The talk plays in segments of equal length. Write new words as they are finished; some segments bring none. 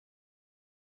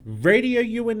Radio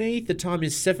UNE, the time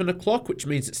is 7 o'clock, which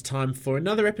means it's time for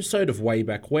another episode of Way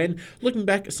Back When, looking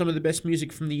back at some of the best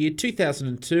music from the year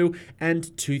 2002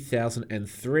 and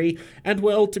 2003. And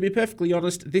well, to be perfectly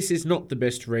honest, this is not the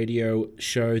best radio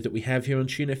show that we have here on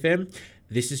Tune FM.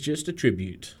 This is just a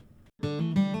tribute.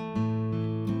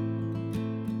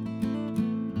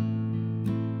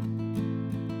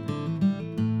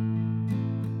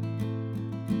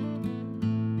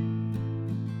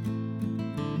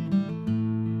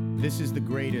 This is the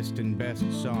greatest and best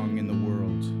song in the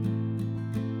world.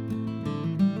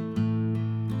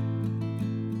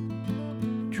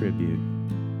 Tribute.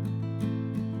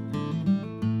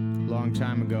 Long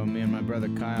time ago, me and my brother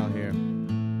Kyle here,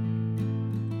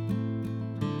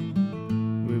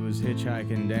 we was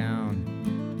hitchhiking down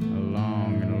a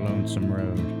long and a lonesome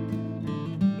road.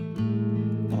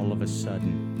 All of a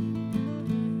sudden,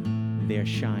 there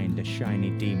shined a shiny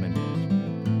demon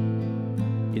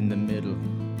in the middle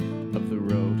of the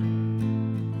road.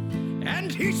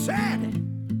 And he said,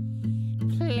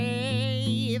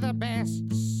 "Play the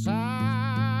best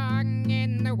song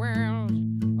in the world,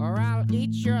 or I'll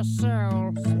eat your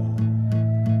soul."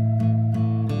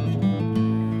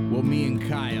 Well, me and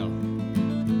Kyle,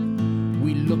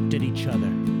 we looked at each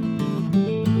other,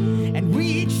 and we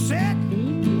each said,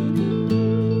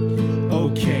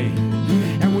 "Okay."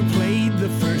 And we played the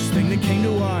first thing that came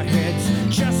to our heads,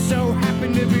 just so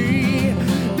happened to be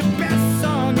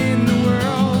song in the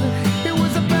world. It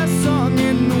was the best song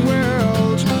in the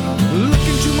world. Look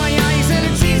into my eyes and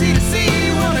it's easy to see.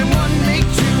 1 and 1 make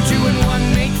 2, 2 and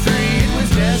 1 make 3. It was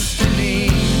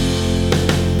destiny.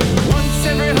 Once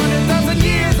every 100,000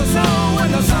 years or so,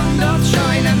 when the sun doth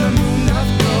shine and the moon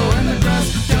doth glow and the grass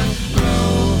doth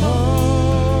grow.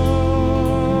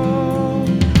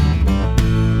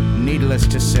 Needless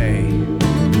to say,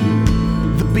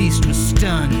 the beast was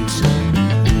stunned.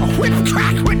 A whip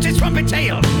crack went his trumpet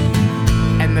tail,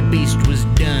 and the beast was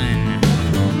done.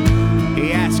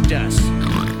 He asked us,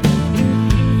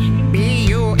 "Be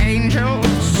you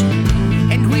angels?"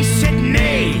 And we said,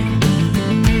 "Nay,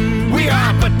 we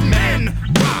are but men."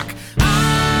 Rock.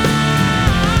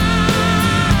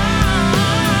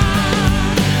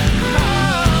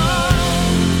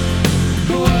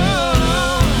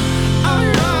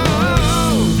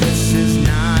 This is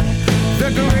not the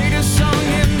greatest song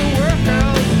in the world.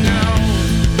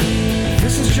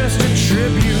 Just a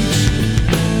tribute.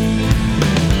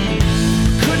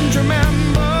 Couldn't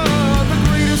remember the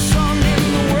greatest song in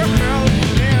the world.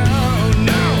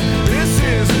 No, this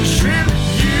is a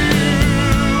tribute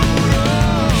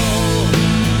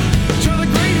to the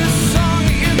greatest song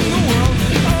in the world.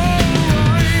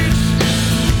 Alright,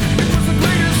 it was the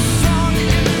greatest song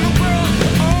in the world.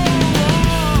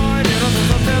 Alright, it was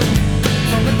the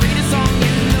greatest song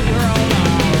in the world.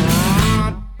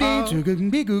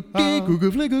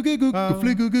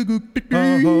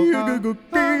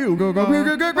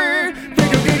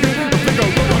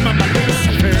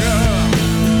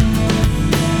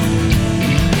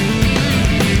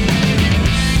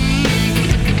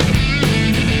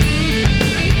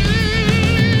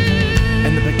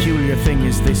 And the peculiar thing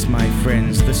is this, my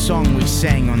friends, the song we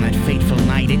sang on that fateful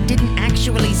night, it didn't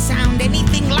actually sound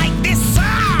anything like this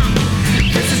song.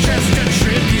 This is just a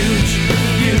tribute.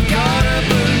 You gotta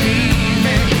believe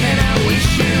it, and I wish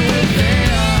you were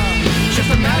there. Just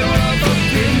a matter of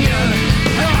opinion.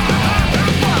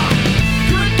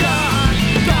 Good God,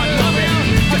 God love him.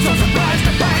 I'm so surprised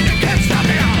to find you can't stop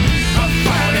him. A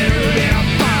hallelujah,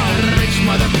 rich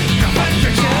motherfucker,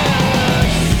 patricia.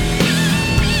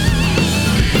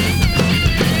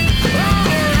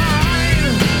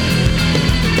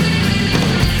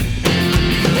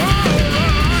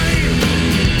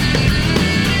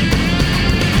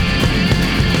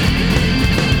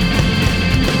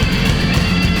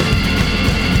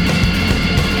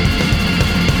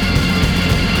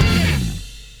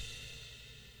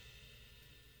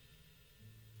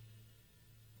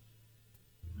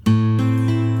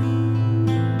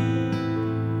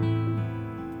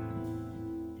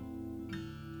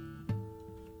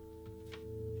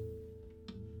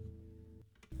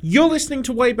 You're listening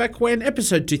to Way Back When,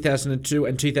 episode 2002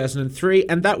 and 2003,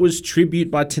 and that was Tribute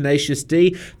by Tenacious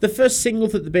D. The first single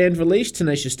that the band released.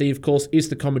 Tenacious D, of course, is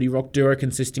the comedy rock duo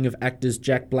consisting of actors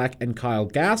Jack Black and Kyle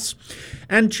Gass.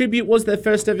 And Tribute was their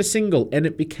first ever single, and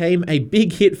it became a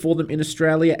big hit for them in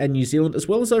Australia and New Zealand, as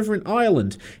well as over in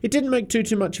Ireland. It didn't make too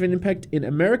much of an impact in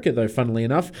America, though, funnily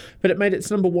enough, but it made its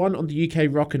number 1 on the UK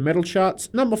rock and metal charts,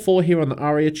 number 4 here on the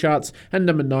ARIA charts, and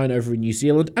number 9 over in New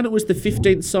Zealand, and it was the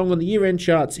 15th song on the year-end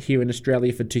charts charts here in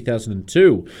Australia for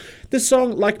 2002. The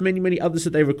song, like many others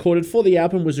that they recorded for the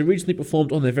album, was originally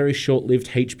performed on their very short-lived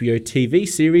HBO TV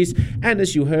series, and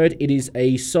as you heard, it is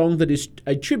a song that is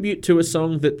a tribute to a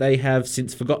song that they have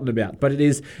since forgotten about, but it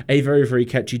is a very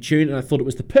catchy tune, and I thought it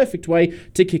was the perfect way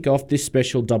to kick off this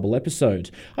special double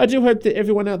episode. I do hope that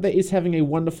everyone out there is having a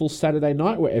wonderful Saturday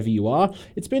night wherever you are.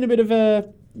 It's been a bit of a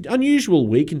unusual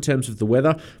week in terms of the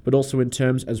weather, but also in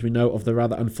terms, as we know, of the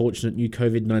rather unfortunate new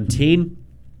COVID-19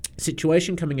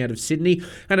 situation coming out of Sydney,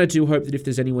 and I do hope that if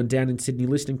there's anyone down in Sydney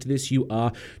listening to this, you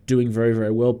are doing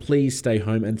very well. Please stay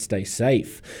home and stay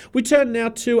safe. We turn now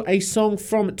to a song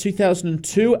from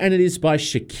 2002, and it is by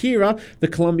Shakira, the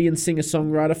Colombian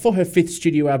singer-songwriter, for her 5th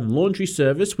studio album Laundry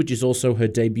Service, which is also her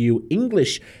debut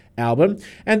English album,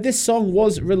 and this song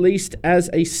was released as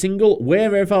a single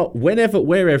wherever,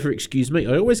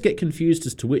 I always get confused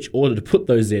as to which order to put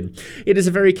those in. It is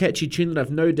a very catchy tune that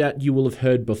I've no doubt you will have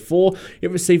heard before.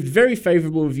 It received very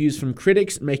favourable reviews from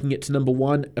critics, making it to number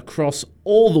 1 across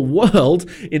all the world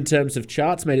in terms of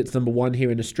charts, made it to number 1 here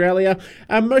in Australia,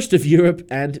 most of Europe,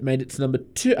 and made it to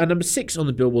number 6 on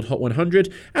the Billboard Hot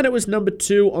 100, and it was number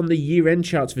 2 on the year-end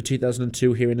charts for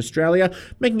 2002 here in Australia,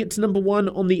 making it to number 1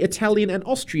 on the Italian and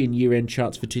Austrian year-end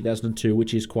charts for 2002,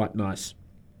 which is quite nice.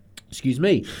 Excuse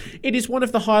me. It is one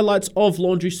of the highlights of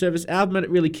Laundry Service album, and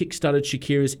it really kickstarted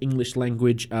Shakira's English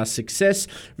language success,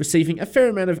 receiving a fair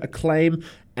amount of acclaim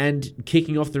and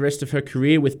kicking off the rest of her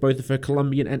career with both of her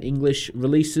Colombian and English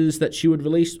releases that she would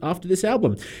release after this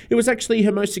album. It was actually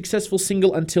her most successful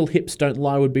single until Hips Don't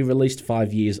Lie would be released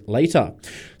 5 years later.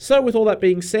 So with all that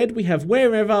being said, we have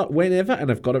Wherever, Whenever, and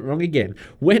I've got it wrong again,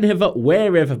 Whenever,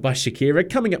 Wherever by Shakira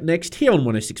coming up next here on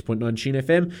 106.9 Tune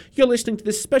FM. You're listening to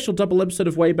this special double episode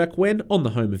of Way Back When on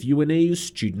the home of UNEU's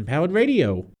student-powered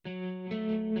radio.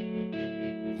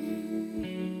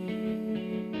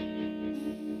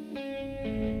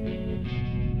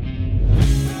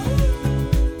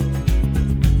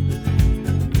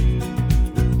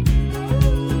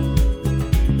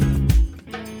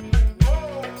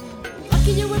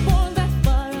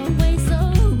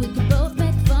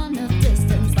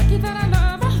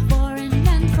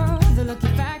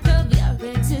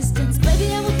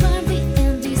 Baby, I will climb the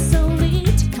Andes solely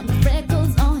to count the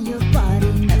freckles on your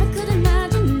body.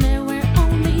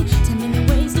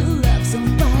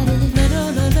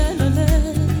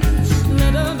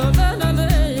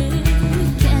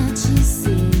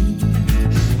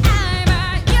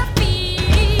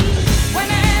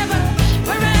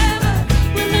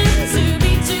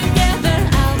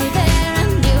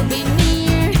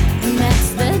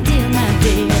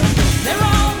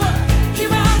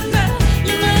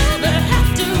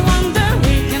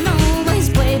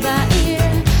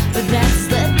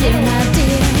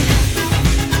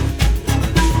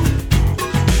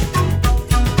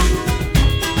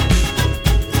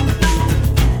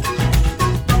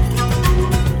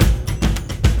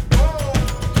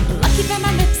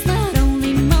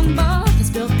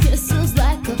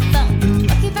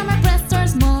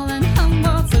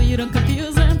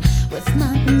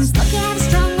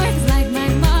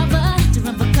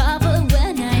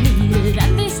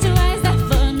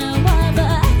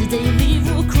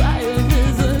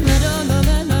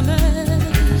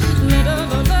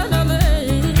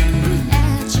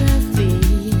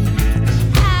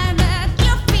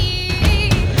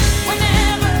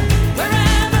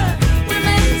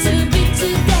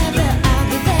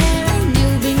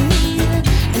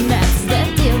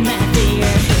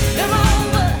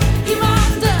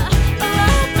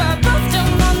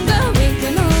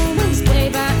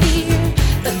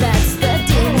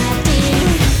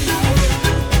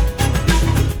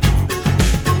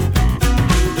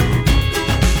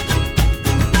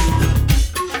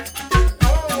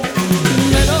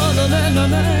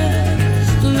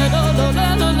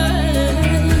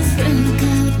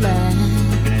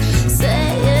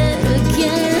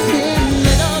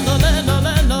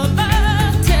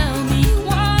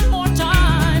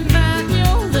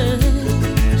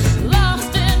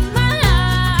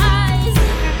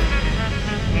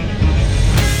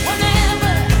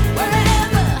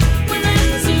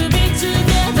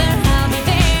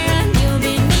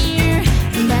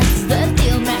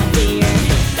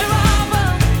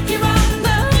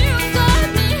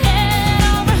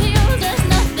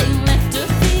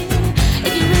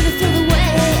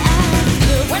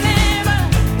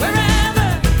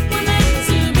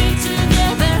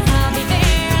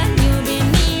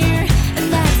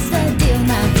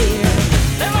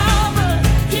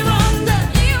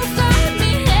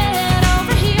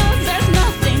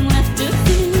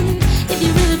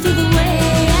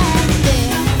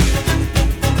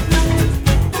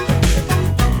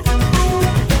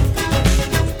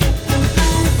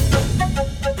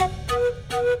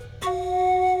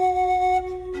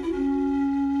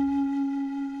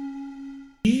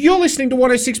 You're listening to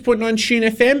 106.9 Tune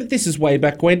FM. This is Way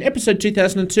Back When, episode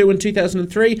 2002 and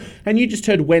 2003, and you just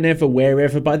heard Whenever,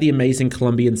 Wherever by the amazing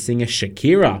Colombian singer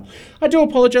Shakira. I do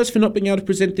apologise for not being able to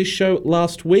present this show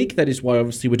last week. That is why,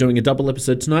 obviously, we're doing a double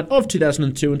episode tonight of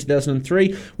 2002 and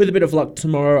 2003. With a bit of luck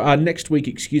tomorrow, next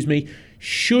week,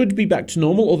 should be back to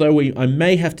normal, although I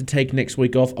may have to take next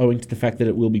week off owing to the fact that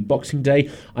it will be Boxing Day.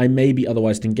 I may be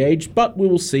otherwise engaged, but we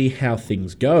will see how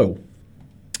things go.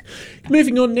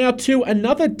 Moving on now to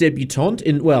another debutante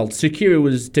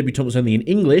Shakira's debutante was only in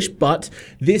English, but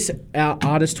this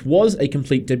artist was a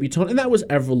complete debutante, and that was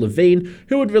Avril Lavigne,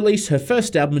 who would release her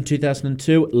first album in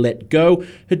 2002, Let Go,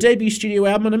 her debut studio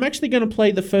album, and I'm actually going to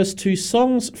play the first two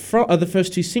singles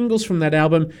from that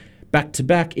album back to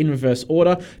back in reverse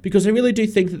order, because I really do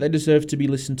think that they deserve to be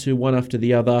listened to one after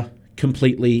the other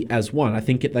completely as one. I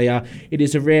think it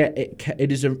is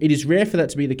rare for that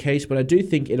to be the case, but I do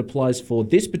think it applies for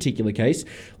this particular case.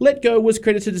 Let Go was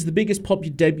credited as the biggest pop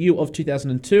debut of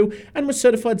 2002 and was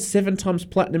certified 7 times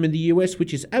platinum in the US,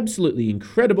 which is absolutely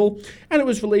incredible, and it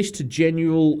was released to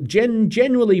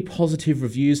genuinely positive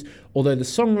reviews, although the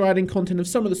songwriting content of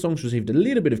some of the songs received a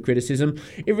little bit of criticism.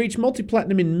 It reached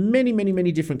multi-platinum in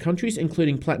many different countries,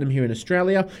 including platinum here in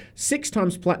Australia, 6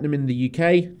 times platinum in the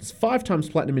UK, 5 times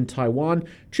platinum in Taiwan,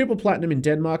 triple platinum in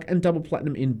Denmark, and double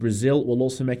platinum in Brazil, while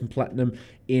also making platinum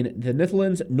in the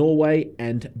Netherlands, Norway,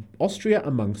 and Austria,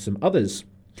 among some others.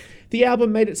 The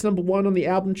album made its number 1 on the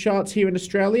album charts here in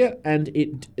Australia, and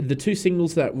the two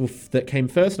singles that came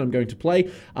first, and I'm going to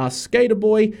play, are Skater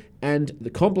Boy and The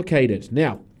Complicated.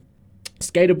 Now,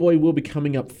 Skater Boy will be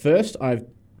coming up first. I've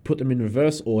put them in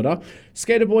reverse order.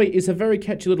 Skater Boy is a very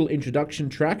catchy little introduction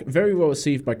track, very well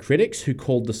received by critics who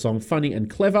called the song funny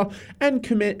and clever, and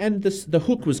the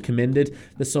hook was commended.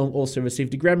 The song also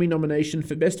received a Grammy nomination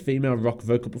for Best Female Rock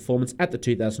Vocal Performance at the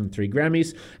 2003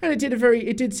 Grammys, and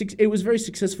it was very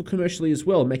successful commercially as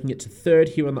well, making it to 3rd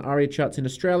here on the ARIA charts in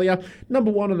Australia,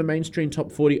 number 1 on the mainstream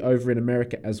top 40 over in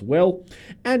America as well.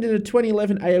 And in a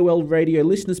 2011 AOL Radio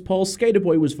listeners poll, Skater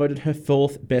Boy was voted her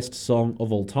 4th best song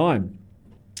of all time.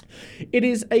 It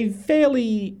is a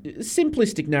fairly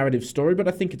simplistic narrative story, but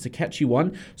I think it's a catchy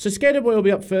one. So Skater Boy will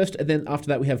be up first, and then after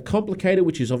that we have Complicated,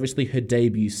 which is obviously her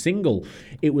debut single.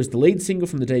 It was the lead single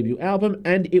from the debut album,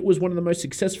 and it was one of the most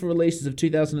successful releases of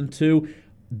 2002.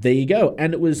 There you go.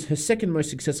 And it was her second most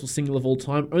successful single of all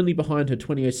time, only behind her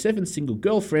 2007 single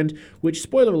Girlfriend, which,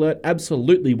 spoiler alert,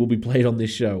 absolutely will be played on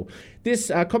this show.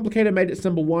 This Complicated made its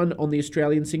number 1 on the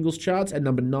Australian singles charts and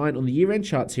number 9 on the year-end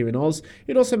charts here in Oz.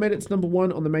 It also made its number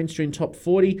 1 on the mainstream top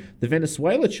 40, the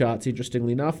Venezuela charts,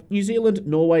 interestingly enough. New Zealand,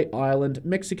 Norway, Ireland,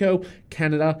 Mexico,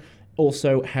 Canada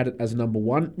also had it as number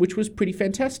 1, which was pretty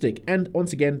fantastic. And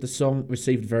once again, the song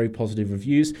received very positive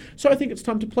reviews, so I think it's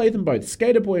time to play them both.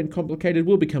 Skater Boy and Complicated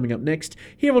will be coming up next,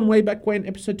 here on Way Back When,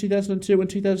 episode 2002 and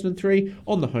 2003,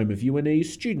 on the home of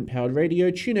UNE's student-powered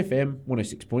radio, Tune FM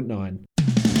 106.9.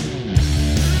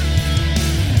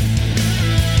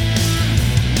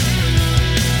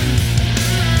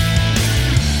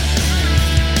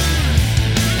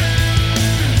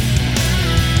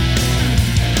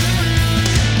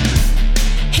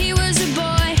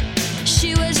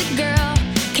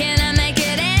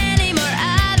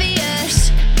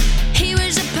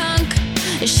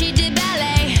 She did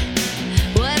ballet.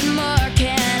 What more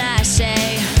can I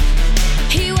say?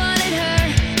 He wanted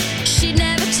her. She'd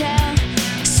never tell.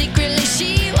 Secretly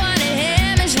she wanted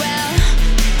him as well.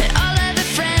 And all of the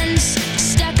friends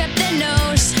stuck up their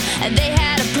nose, and they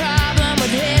had a problem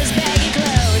with his baggy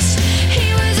clothes.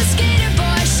 He was a skater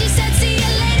boy. She said, see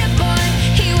you later, boy.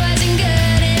 He wasn't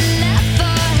good enough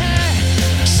for her.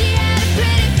 She had a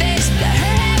pretty face, but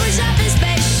her hair was off in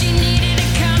space. She needed to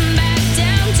come back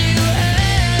down to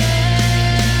earth.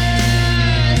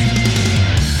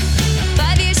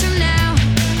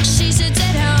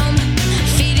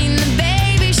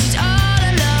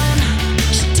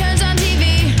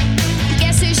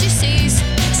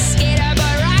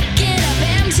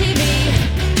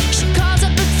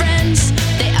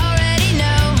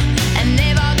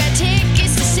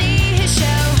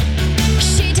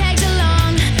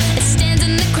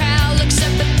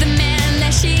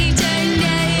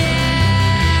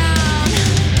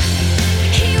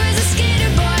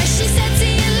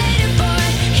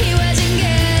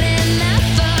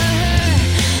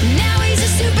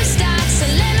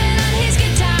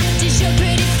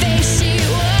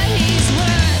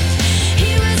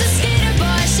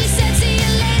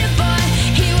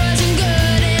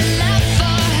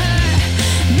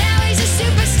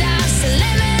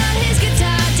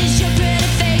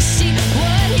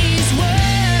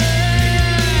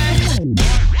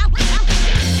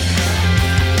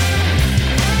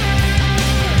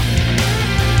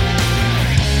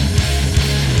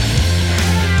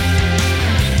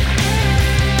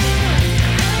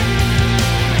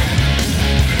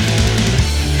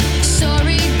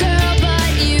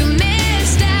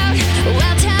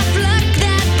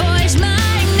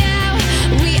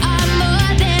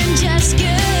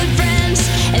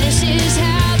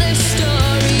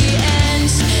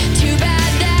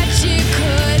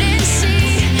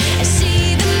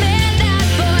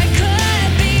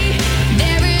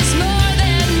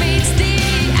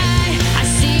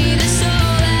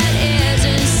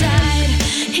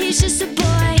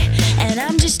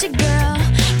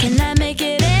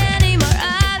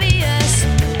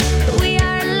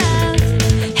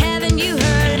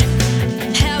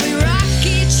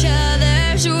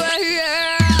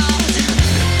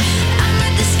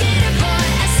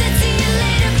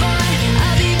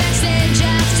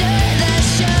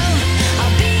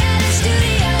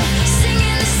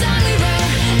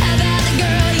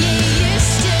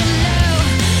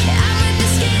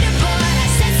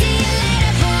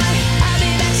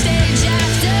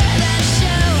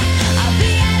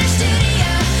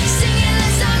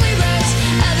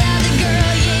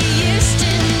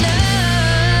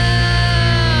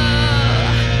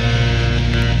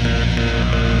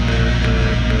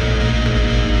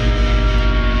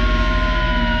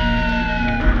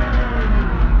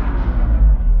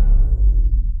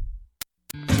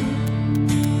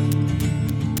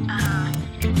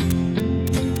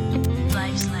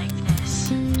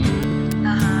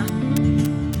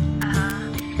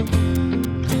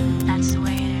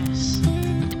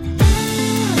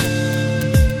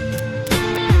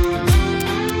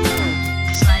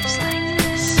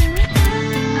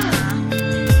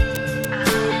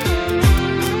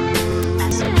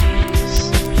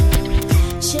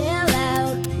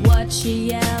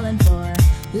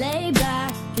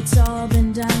 it's all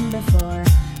been done before.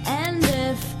 And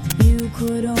if you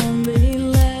could only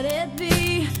let it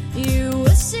be, you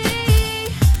would see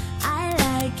I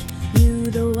like you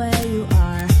the way you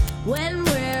are. When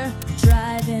we're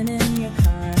driving in your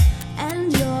car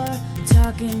and you're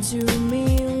talking to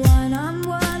me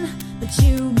one-on-one, but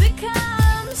you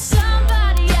become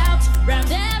somebody else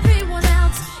round everyone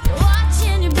else. You're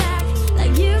watching your back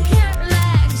like you can't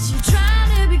relax. You're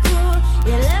trying to be cool,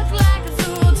 you look like a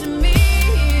fool to me.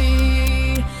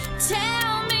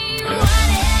 Tell me what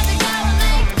had to go and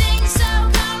make things so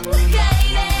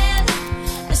complicated.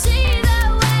 I see the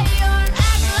way you're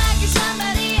acting like you're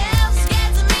somebody else,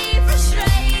 gets me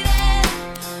frustrated.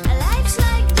 Life's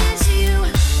like this, you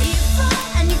fall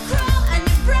and you crawl and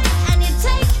you break and you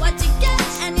take what you get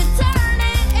and you turn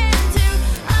it into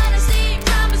honesty.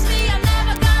 Promise me I'm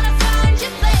never gonna find you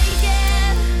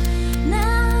faking. No,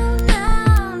 no,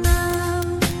 no.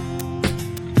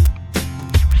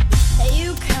 You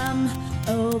come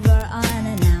over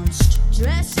unannounced,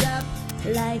 dressed up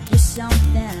like you're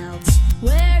something else.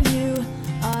 Where you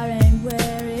are and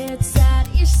where it's at,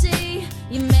 you see,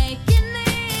 you're making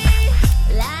me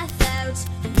laugh out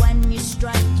when you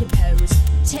strike your pose.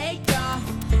 Take off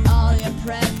all your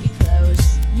preppy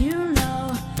clothes. You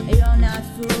know you're not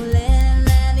fooling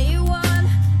anyone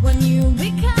when you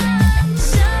become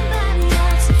somebody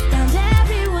else round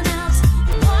everyone else.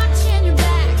 You're watching your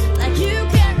back like you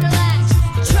can't relax.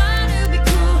 You're trying to be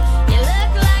cool, you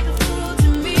look like a fool to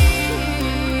me.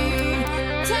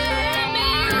 Tell me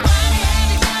what had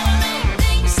to go and make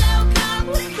things so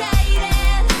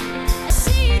complicated. I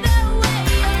see the way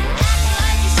you're acting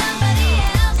like you're somebody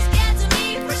else, gets me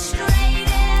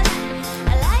frustrated.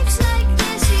 Life's like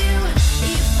this, you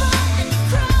fall and you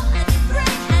crawl and you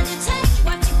break and you take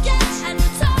what you get and you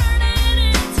turn it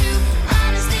into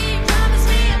honesty. Promise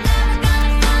me I'm never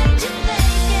gonna find you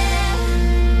faking.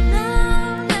 No,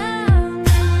 no,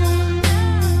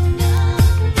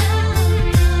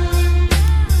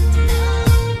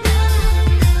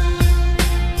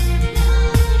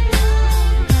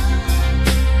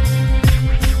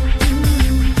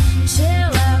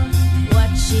 chill out,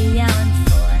 what you yelling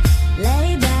for?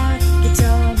 Lay back, it's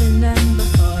all been done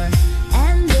before.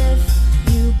 And if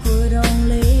you could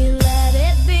only let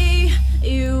it be,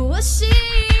 you will see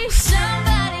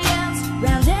somebody else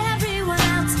round everyone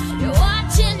else. You're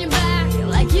watching your back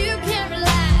like you can't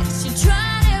relax. You're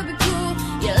trying to be cool,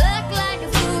 you look like a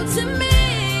fool to me.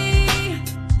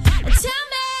 Tell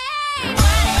me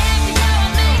what had to go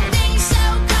and make things so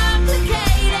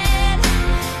complicated.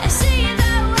 I see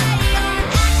the way you're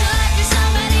acting like you're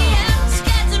somebody else,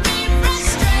 gets me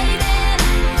frustrated.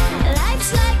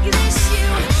 Life's like this, you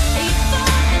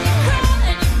fall and you crawl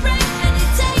and you break and you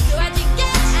take what you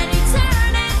get and you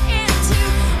turn it into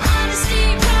honesty.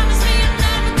 Promise me I'm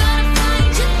never gonna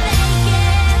find you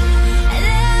faking.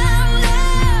 No,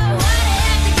 what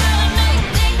had to go and make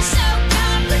things so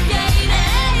complicated.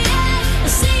 I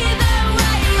see the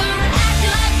way you're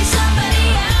acting like you're somebody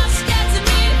else, gets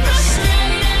me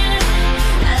frustrated.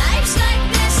 Life's like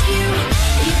this, you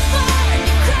fall and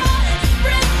you crawl and you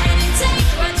break and you take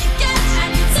what you get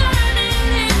and you turn it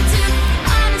into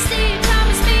honesty.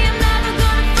 Promise me I'm never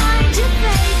gonna find you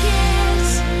faking.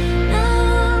 No,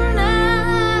 no,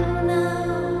 no.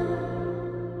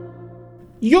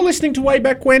 You're listening to Way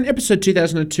Back When, episode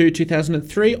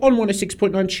 2002-2003 on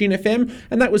 106.9 Tune FM,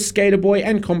 and that was Skater Boy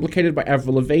and Complicated by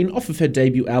Avril Lavigne off of her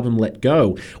debut album Let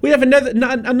Go. We have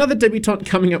another debutante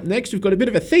coming up next. We've got a bit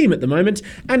of a theme at the moment,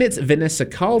 and it's Vanessa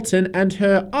Carlton and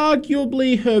her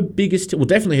arguably her biggest, well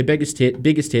definitely her biggest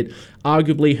hit,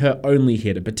 arguably her only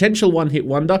hit, a potential one-hit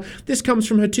wonder. This comes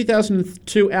from her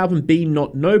 2002 album Be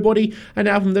Not Nobody, an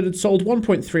album that had sold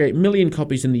 1.38 million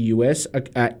copies in the US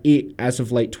as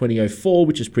of late 2004,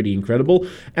 which is pretty incredible.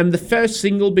 And the first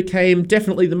single became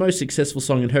definitely the most successful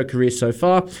song in her career so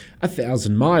far,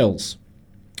 1,000 Miles.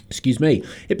 Excuse me.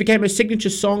 It became her signature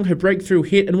song, her breakthrough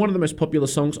hit, and one of the most popular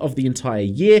songs of the entire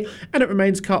year, and it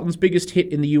remains Carlton's biggest hit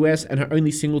in the US and her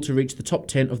only single to reach the top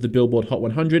 10 of the Billboard Hot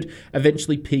 100,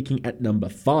 eventually peaking at number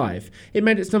 5. It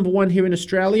made its number 1 here in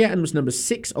Australia and was number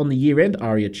 6 on the year-end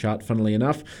ARIA chart, funnily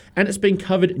enough, and it's been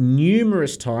covered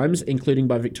numerous times, including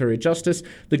by Victoria Justice,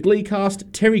 the Glee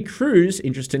cast, Terry Crews,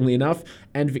 interestingly enough,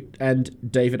 and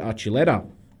David Archuleta.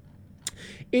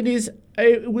 It is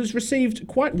It was received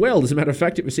quite well. As a matter of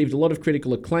fact, it received a lot of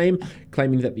critical acclaim,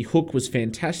 claiming that the hook was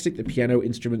fantastic, the piano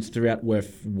instruments throughout were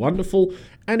wonderful,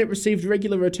 and it received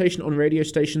regular rotation on radio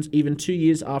stations even 2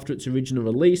 years after its original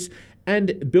release,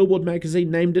 and Billboard magazine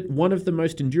named it one of the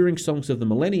most enduring songs of the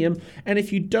millennium. And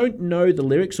if you don't know the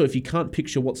lyrics, or if you can't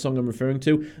picture what song I'm referring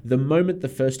to, the moment the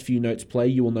first few notes play,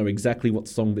 you will know exactly what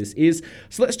song this is.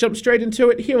 So let's jump straight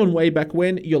into it. Here on Way Back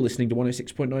When, you're listening to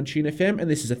 106.9 Tune FM, and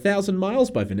this is 1,000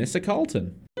 Miles by Vanessa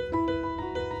Carlton.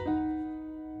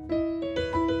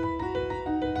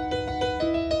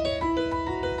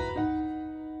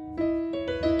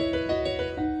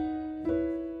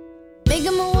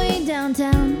 Making my way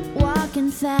downtown,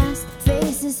 walking fast,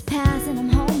 faces pass and I'm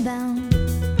homebound.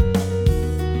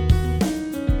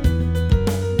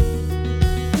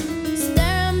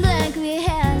 Staring blankly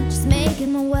ahead, just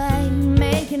making my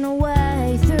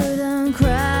way through the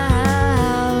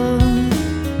crowd.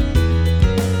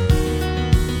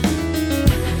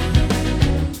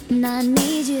 And I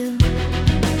need you,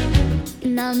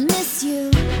 and I miss you,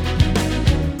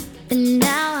 and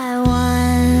now I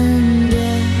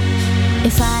wonder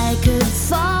if I could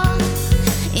fall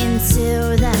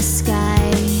into the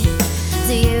sky.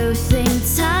 Do you think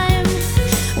time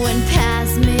would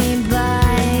pass me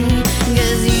by?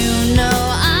 'Cause you know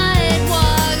I'd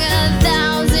walk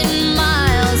 1,000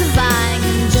 miles if I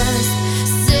could just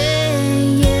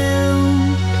see you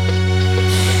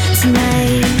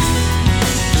tonight.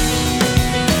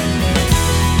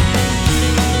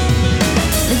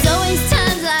 There's always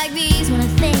times like these when I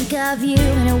think of you,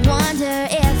 and I wonder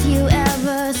if you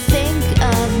ever think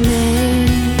of me.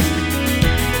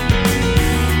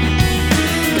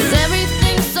 'Cause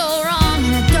everything's so wrong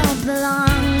and I don't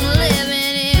belong,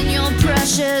 living in your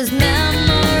precious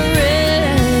memory.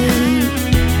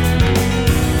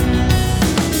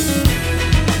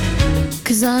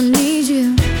 'Cause I need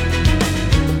you,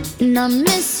 and I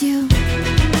miss you,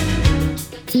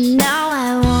 and now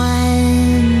I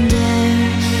wonder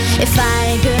if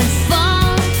I could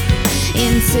fall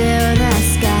into the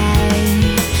sky.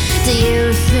 Do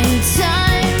you think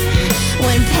time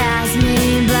would pass me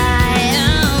by?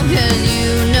 Oh, 'cause you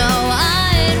know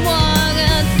I'd walk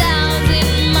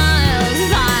 1,000 miles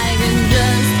if I could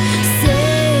just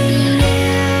see you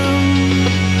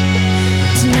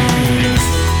tonight.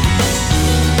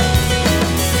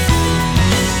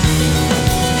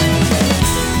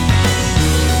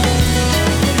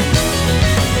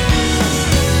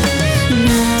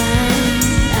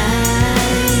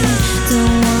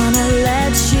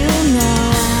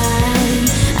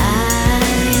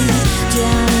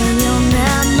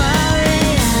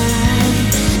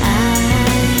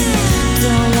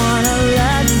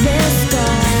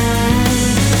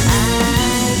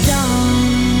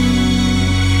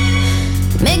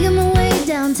 Making my way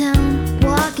downtown,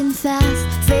 walking fast,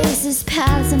 faces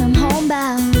pass and I'm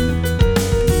homebound.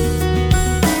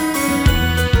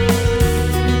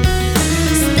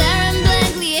 Staring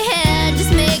blankly ahead,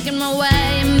 just making my way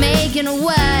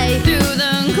through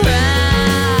the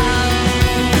crowd.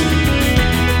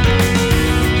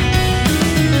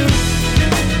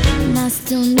 And I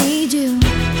still need you,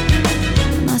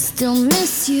 and I still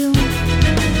miss you,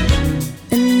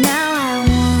 and now I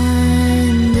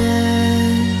wonder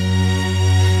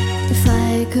if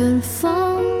I could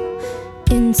fall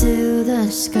into the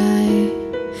sky.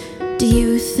 Do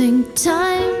you think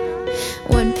time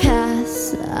would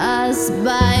pass us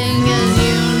by? 'Cause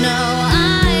you know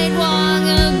I'd walk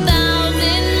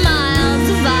 1,000 miles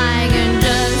if I could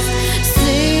just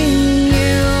see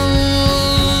you.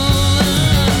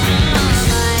 If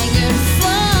I could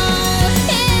fall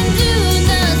into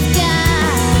the sky,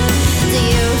 do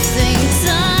you think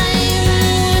time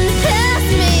would pass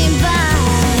me by?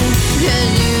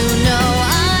 'Cause you know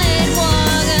I'd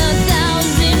walk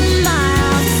 1,000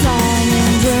 miles if I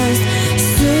could just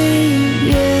see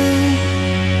you.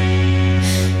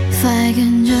 If I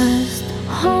can just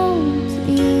hold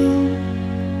you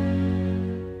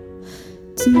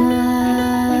tonight.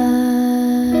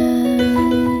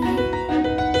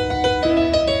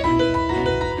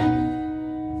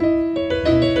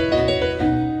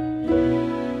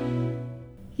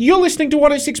 You're listening to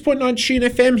 106.9 Tune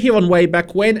FM here on Way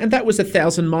Back When, and that was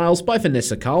 1,000 Miles by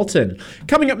Vanessa Carlton.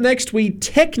 Coming up next, we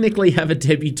technically have a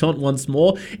debutante once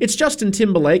more. It's Justin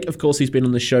Timberlake. Of course, he's been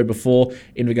on the show before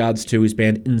in regards to his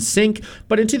band NSYNC,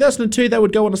 but in 2002 they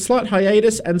would go on a slight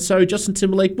hiatus, and so Justin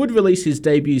Timberlake would release his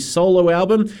debut solo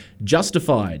album,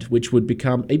 Justified, which would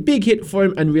become a big hit for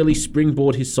him and really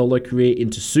springboard his solo career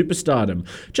into superstardom.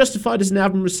 Justified as an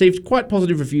album received quite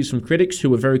positive reviews from critics who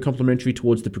were very complimentary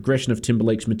towards the progression of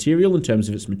Timberlake's material in terms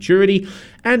of its maturity,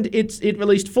 and it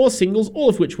released 4 singles, all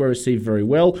of which were received very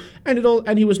well,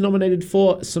 and he was nominated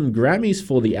for some Grammys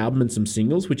for the album and some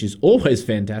singles, which is always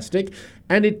fantastic,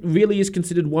 and it really is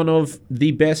considered one of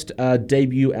the best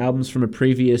debut albums from a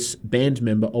previous band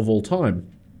member of all time.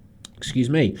 Excuse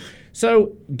me.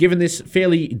 So, given this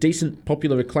fairly decent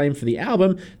popular acclaim for the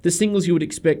album, the singles you would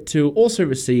expect to also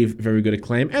receive very good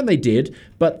acclaim, and they did,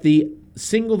 but the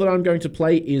single that I'm going to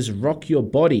play is Rock Your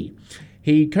Body.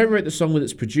 He co-wrote the song with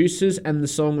its producers, and the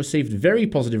song received very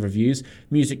positive reviews.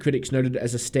 Music critics noted it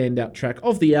as a standout track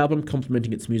of the album,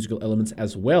 complementing its musical elements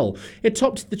as well. It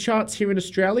topped the charts here in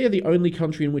Australia, the only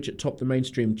country in which it topped the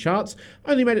mainstream charts.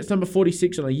 Only made its number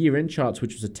 46 on a year-end charts,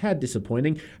 which was a tad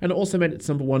disappointing, and it also made its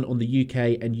number 1 on the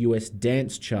UK and US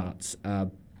dance charts.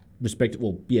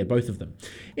 Both of them.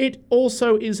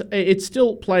 It's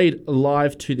still played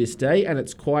live to this day, and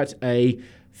it's quite a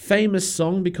famous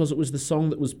song because it was the song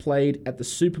that was played at the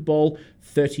Super Bowl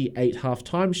 38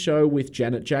 halftime show with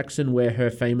Janet Jackson, where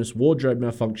her famous wardrobe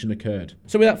malfunction occurred.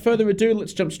 So without further ado,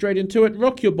 let's jump straight into it.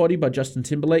 Rock Your Body by Justin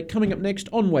Timberlake, coming up next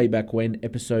on Way Back When,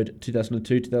 episode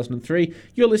 2002-2003.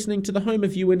 You're listening to the home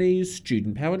of UNE's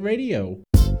student-powered radio.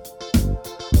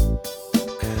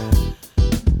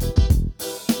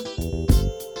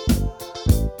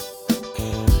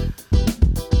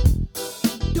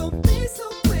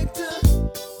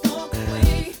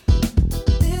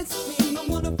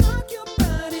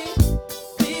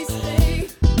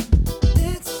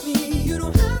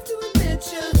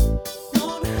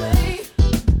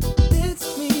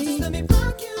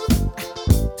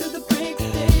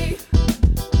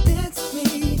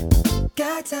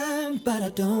 But I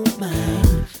don't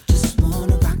mind. Just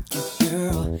wanna rock you,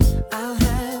 girl. I'll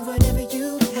have whatever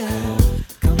you have.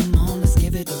 Come on, let's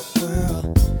give it a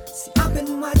whirl. See, I've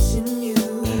been watching you,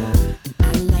 and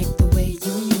I like the way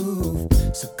you move.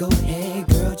 So go ahead,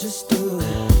 girl, just do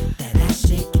that ass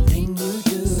shaking thing you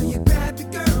do. So you grab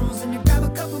your girls and you grab a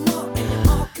couple more, and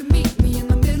you all can meet me in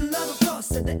the middle of the floor.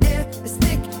 So the air is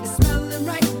thick, it's smelling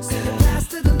right. So you pass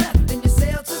to the left and you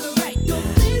sail to the right.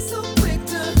 Don't be so quick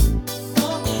to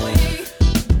walk away.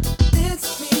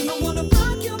 I wanna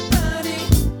rock your body,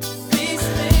 please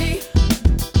stay.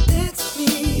 It's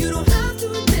me, you don't have to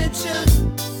admit you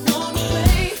wanna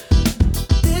play.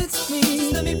 It's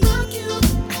me, let me rock you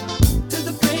to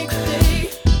the break of day.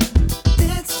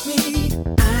 It's me,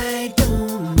 I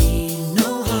don't mean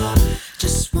no harm.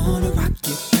 Just wanna rock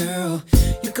you, girl.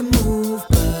 You can move,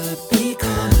 but be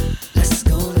calm. Let's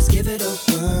go, let's give it a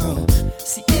whirl.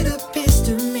 See, it appears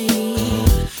to me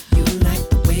you like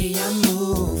the way I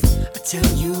move. I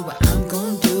tell you what I'm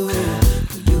gonna do.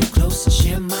 Pull you close and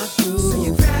share my groove. So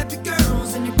you grab your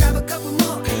girls and you grab a couple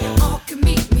more, and you all can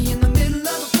meet me in the middle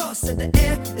of the floor. So the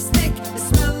air is thick, it's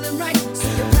smelling right. So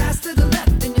you pass to the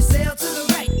left and you sail to the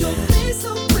right. Don't be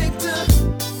so quick to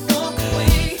walk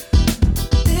away.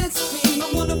 It's me, I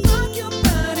wanna rock your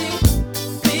body,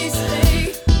 please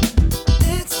stay.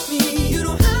 It's me, you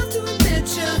don't have to admit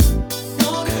you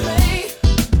wanna play.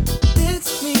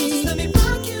 It's me, let me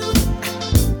rock you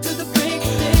to the break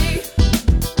of day.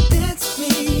 It's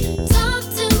me. Talk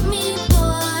to me,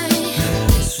 boy.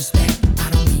 Disrespect, I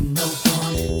don't mean no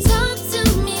harm. Talk to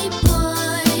me,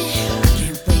 boy. I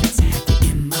can't wait to have you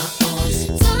in my arms.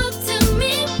 Talk to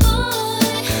me, boy.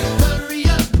 Hurry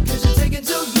up, cause you're taking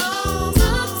too long.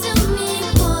 Talk to me,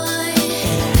 boy.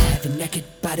 And I have you naked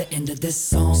by the end of this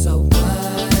song. So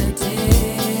what did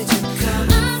you come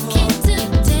I for? came to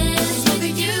dance with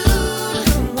you.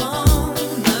 Don't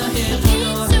wanna hear Came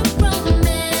more. to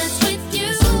romance with you.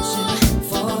 Searching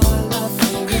for love,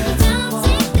 girl, And I'll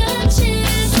take a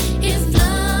chance if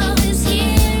love is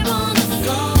here on the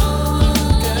floor.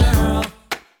 girl.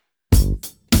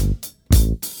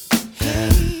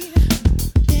 Hey,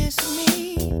 it's me.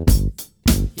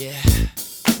 Yeah.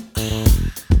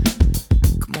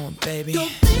 Come on, baby.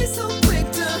 Don't be so quick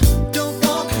to don't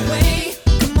walk away.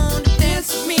 Come on,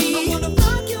 dance with me. I wanna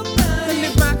rock your body. Let me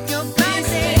rock your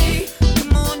body.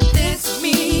 Come on, dance with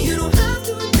me. You don't have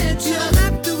to admit you. Don't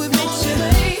have to admit you.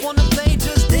 Wanna play?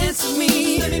 Just dance with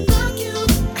me. Let me rock you.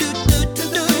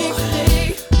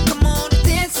 Come on,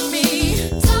 dance with me.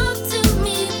 Talk to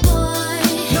me, boy.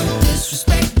 No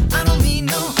disrespect, I don't mean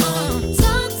no harm.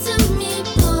 Talk to me,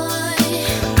 boy.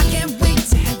 I can't wait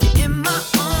to have you in my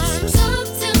arms. Talk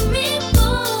to me,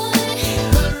 boy.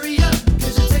 Hurry up,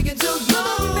 cause you're taking too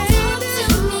long, Talk baby. to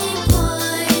me,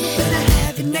 boy. Better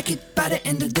have you naked by the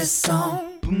end of this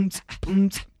song. Boom, boom,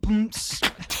 boom,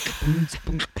 boom,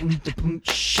 boom, boom, boom,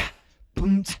 shh.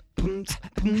 Boom, boom, boom,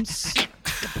 boom,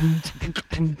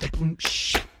 boom, boom, boom,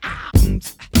 shh. Boom,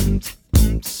 boom, boom,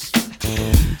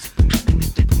 boom,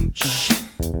 boom, shh.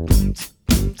 Boom,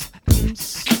 boom,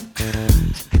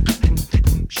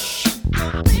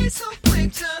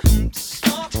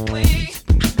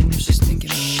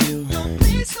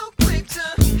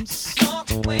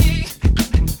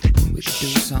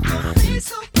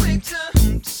 quick to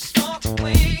walk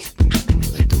away.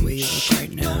 Like the way you look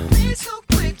right now. Don't be so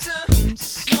quick to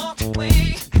walk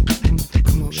away.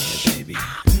 Come over here, baby.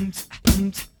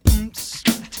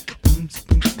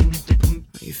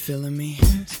 Are you feeling me?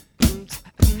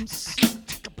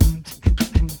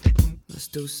 Let's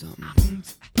do something.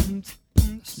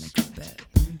 Let's make a bet.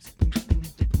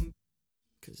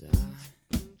 'Cause I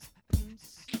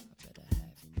better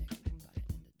have you naked by the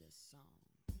end of this song.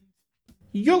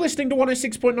 You're listening to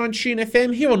 106.9 Tune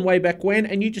FM here on Way Back When,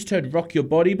 and you just heard Rock Your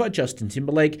Body by Justin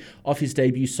Timberlake off his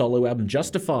debut solo album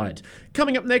Justified.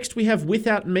 Coming up next, we have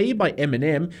Without Me by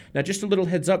Eminem. Now, just a little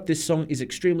heads up, this song is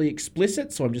extremely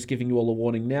explicit, so I'm just giving you all a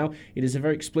warning now. It is a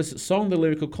very explicit song. The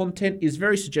lyrical content is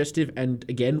very suggestive and,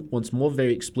 again, once more,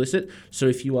 very explicit. So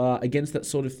if you are against that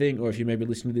sort of thing, or if you may be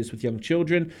listening to this with young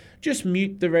children, just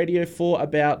mute the radio for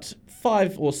about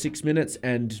 5 or 6 minutes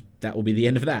and that will be the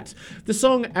end of that. The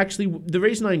song, actually, the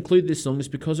reason I include this song is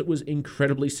because it was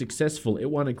incredibly successful. It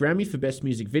won a Grammy for Best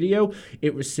Music Video.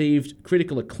 It received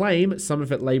critical acclaim, some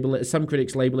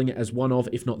critics labeling it as one of,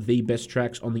 if not the best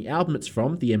tracks on the album it's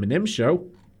from, The Eminem Show.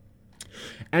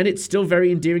 And it's still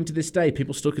very endearing to this day.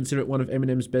 People still consider it one of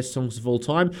Eminem's best songs of all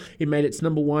time. It made its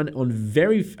number one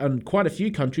on quite a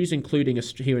few countries, including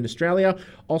here in Australia,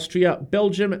 Austria,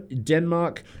 Belgium,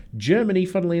 Denmark, Germany,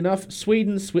 funnily enough,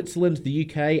 Sweden, Switzerland, the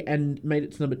UK, and made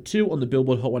its number 2 on the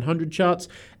Billboard Hot 100 charts.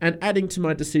 And adding to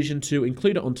my decision to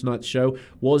include it on tonight's show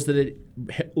was that it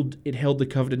held the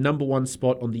coveted number 1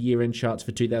 spot on the year-end charts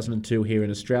for 2002 here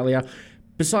in Australia.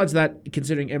 Besides that,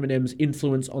 considering Eminem's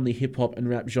influence on the hip-hop and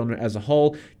rap genre as a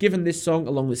whole, given this song,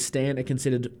 along with Stan,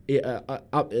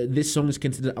 this song is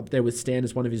considered up there with Stan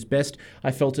as one of his best,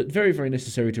 I felt it very, very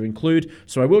necessary to include,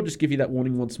 so I will just give you that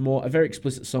warning once more. A very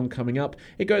explicit song coming up.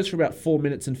 It goes for about 4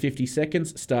 minutes and 50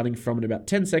 seconds, starting from in about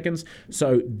 10 seconds,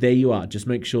 so there you are. Just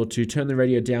make sure to turn the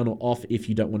radio down or off if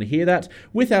you don't want to hear that.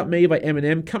 Without Me by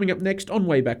Eminem, coming up next on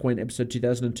Way Back When, episode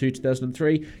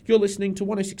 2002-2003. You're listening to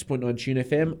 106.9 Tune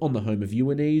FM on the home of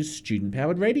UNE's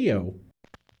student-powered radio.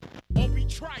 Obi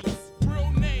Trice,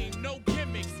 real name, no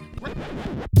gimmicks.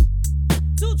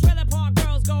 2 trailer park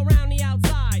girls go round the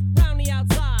outside, round the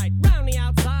outside, round the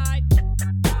outside.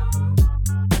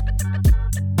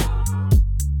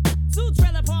 2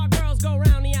 trailer park girls go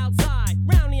round the outside,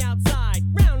 round the outside,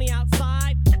 round the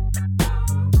outside.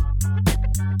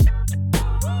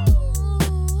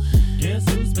 Guess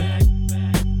who's back?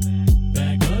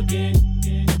 Back again.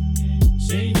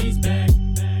 Shady's back.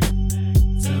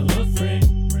 Tell a friend.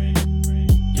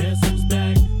 Guess who's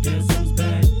back? Guess who's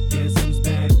back? Guess who's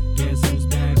back? Guess who's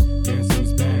back? Guess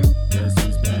who's back? Guess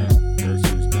who's back? Guess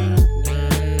who's back?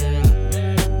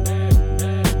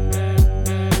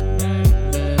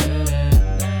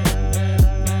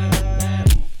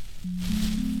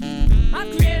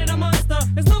 I've created a monster,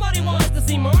 'cause nobody wants to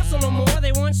see Marshall no more.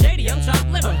 They want Shady, I'm chopped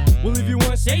liver. Well, if you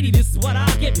want Shady, this is what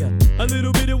I'll give you. A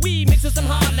little bit of weed mixed with some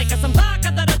hard liquor, some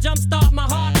vodka that'll jumpstart my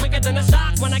heart quicker than a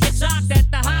shock when I get shocked at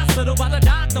the hospital by the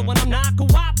doctor when I'm not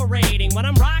cooperating. When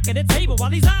I'm rocking the table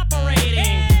while he's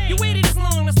operating. You waited this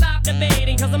long to stop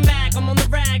debating, 'cause I'm back, I'm on the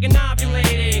rag and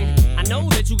ovulating. I know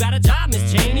that you got a job,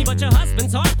 Miss Cheney, but your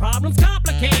husband's heart problem's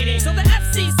complicating. So the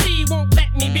FCC won't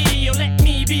let me be, or let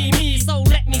me be me, so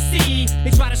let me see.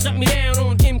 They try to shut me down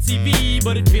on MTV,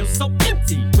 but it feels so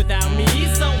empty without me.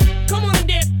 So come on and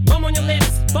dip, bum on your lips,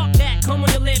 fuck that, come on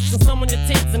your lips, and some on your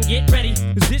tits, and get ready,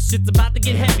 'cause this shit's about to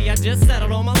get heavy. I just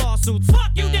settled all my lawsuits,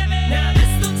 fuck you, Devin. Now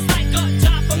this looks like a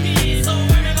job for me, so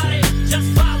everybody just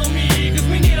follow me, 'cause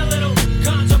we need a little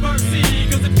controversy,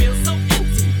 'cause it feels so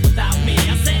empty without me.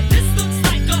 I said this looks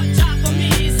like a job for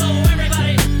me, so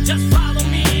everybody just follow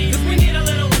me, 'cause we need a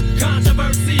little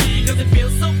controversy, 'cause it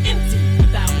feels so empty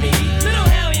without me. Little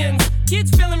hellions,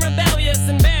 kids feeling rebellious,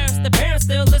 embarrassed, the parents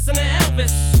still listen to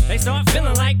Elvis. They start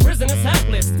feeling like prisoners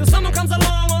helpless, till someone comes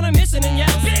along on a mission and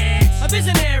yells, bitch! A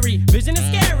visionary, vision is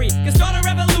scary, can start a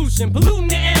revolution, polluting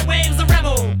the airwaves, a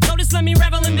rebel. So just let me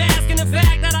revel and bask in the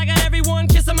fact that I got everyone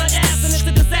kissing my ass, and it's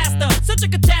a disaster, such a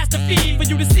catastrophe for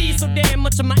you to see so damn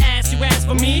much of my ass. You ask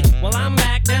for me, well I'm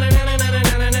back.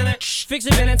 Fix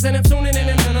your minutes and I'm tuning in,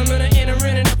 and then I'm gonna enter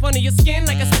in and up under your skin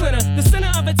like a splinter. The center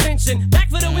of attention, back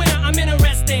for the winner, I'm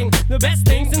interesting. The best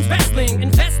things in wrestling,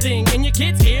 investing in your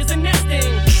kids' ears and nesting.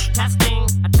 Testing,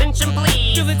 attention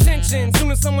please. Feel the tension,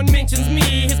 soon as someone mentions me.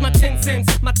 Here's my 10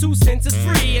 cents, my 2 cents is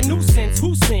free. A nuisance,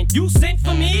 who sent? You sent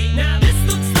for me? Now this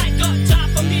looks like a job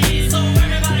for me, so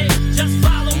everybody just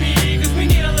follow me, 'cause we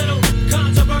need a little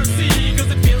controversy,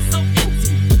 'cause it feels so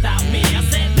empty without me. I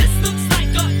said this looks like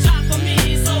a job for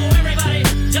me, so everybody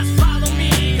just follow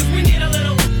me, 'cause we need a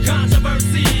little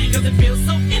controversy, 'cause it feels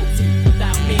so empty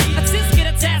without me. A tisket,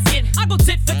 a tasket, I go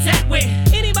tit for tat with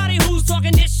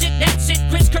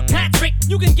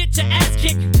you can get your ass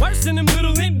kicked worse than them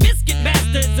little Limp Biscuit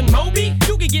bastards. And Moby,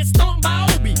 you can get stomped by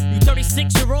Obi. You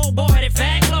 36-year-old boy that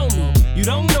fag blow me. You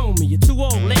don't know me, you're too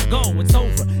old, let go, it's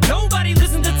over. Nobody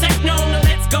listen to techno, now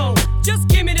let's go. Just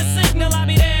give me the signal, I'll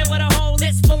be there with a whole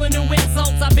list full of new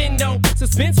insults. I've been dope,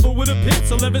 suspenseful with a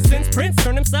pencil ever since Prince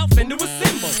turned himself into a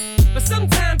symbol. But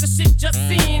sometimes the shit just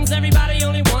seems everybody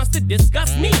only wants to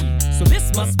discuss me. So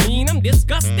this must mean I'm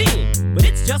disgusting. But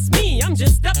it's just me, I'm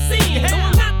just obscene. Though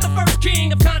I'm not the first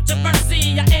king of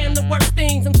controversy, I am the worst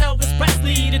things from Elvis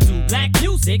Presley to do black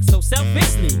music so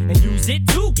selfishly and use it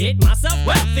to get myself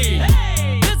wealthy.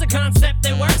 Hey, there's a concept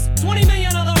that works. 20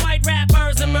 million other white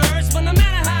rappers emerge, but no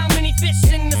matter how many fish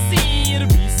in the sea, it'll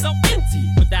be so empty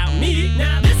without me.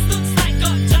 Now this looks like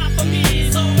a job for me,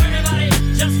 so everybody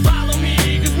just follow me.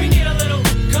 We need a little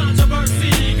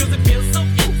controversy, cause it feels so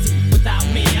empty without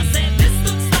me. I said this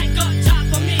looks like a job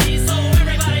for me, so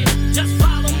everybody just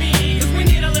follow me. Cause we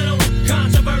need a little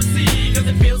controversy, cause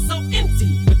it feels so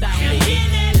empty without me.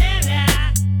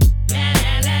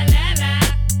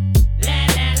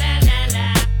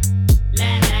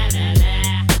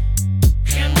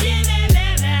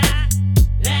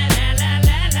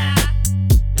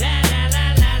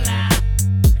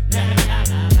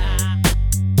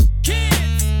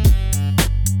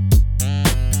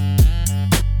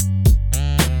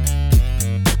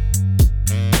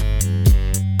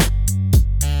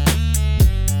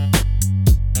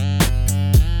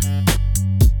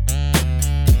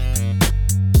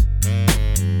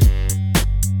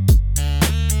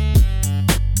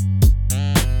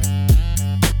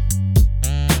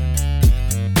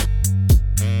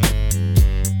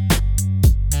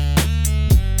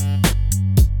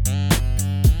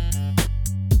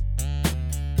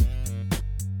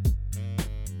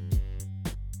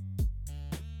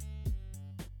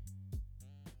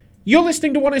 You're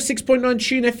listening to 106.9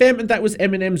 Tune FM, and that was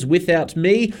Eminem's Without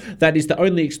Me. That is the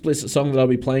only explicit song that I'll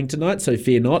be playing tonight, so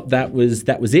fear not. That was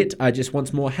it. I just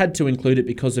once more had to include it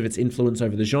because of its influence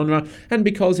over the genre, and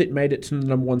because it made it to the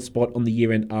number 1 spot on the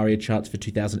year-end ARIA charts for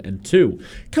 2002.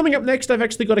 Coming up next, I've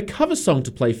actually got a cover song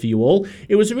to play for you all.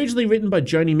 It was originally written by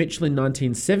Joni Mitchell in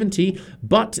 1970,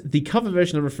 but the cover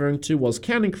version I'm referring to was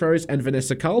Counting Crows and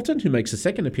Vanessa Carlton, who makes a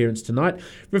second appearance tonight,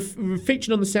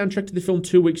 featured on the soundtrack to the film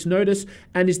 2 Weeks Notice,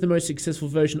 and is the most successful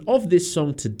version of this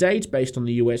song to date based on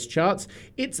the US charts.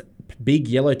 It's Big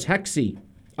Yellow Taxi,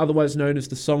 otherwise known as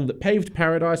the song that paved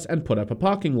paradise and put up a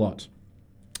parking lot.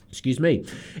 Excuse me.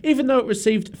 Even though it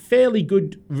received fairly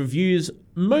good reviews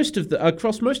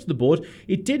across most of the board,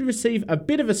 it did receive a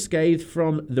bit of a scathe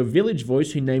from The Village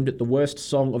Voice, who named it the worst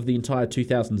song of the entire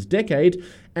 2000s decade,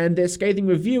 and their scathing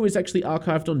review is actually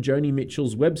archived on Joni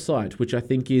Mitchell's website, which I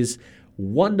think is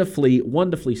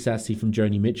wonderfully sassy from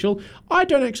Joni Mitchell. I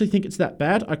don't actually think it's that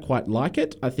bad. I quite like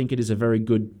it. I think it is a very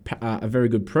good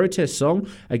protest song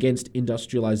against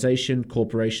industrialization,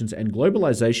 corporations, and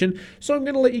globalization. So I'm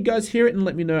going to let you guys hear it and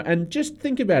let me know, and just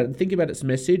think about it, and think about its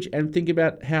message, and think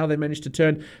about how they managed to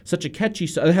turn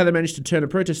a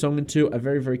protest song into a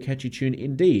very catchy tune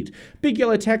indeed. Big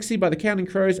Yellow Taxi by the Counting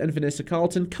Crows and Vanessa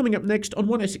Carlton, coming up next on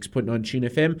 106.9 Tune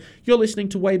FM. You're listening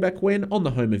to Way Back When on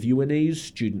the home of UNE's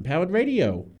student-powered radio. They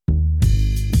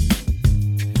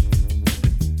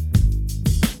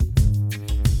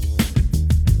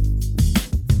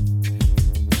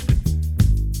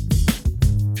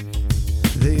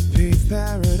paved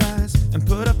paradise and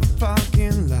put up a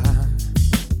parking lot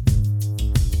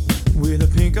with a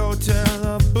pink hotel,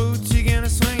 a boutique, and a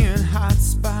swinging hot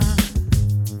spot.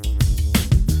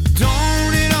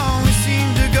 Don't it always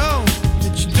seem to go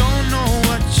that you don't know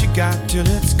what you got till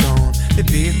it's gone? They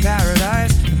paved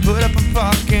paradise and put up a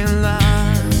parking lot.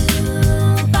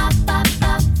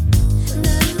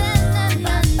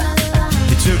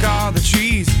 They took all the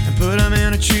trees and put them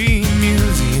in a tree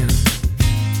museum,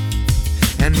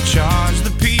 and they charged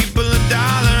the people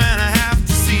 $1.50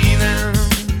 to see them.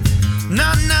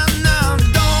 No,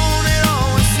 don't it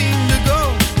always seem to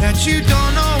go that you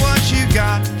don't know what you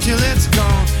got till it's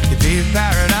gone? They paved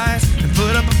paradise and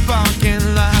put up a parking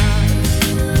lot.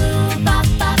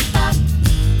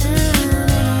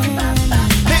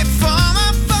 Hey,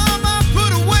 farmer,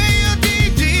 put away your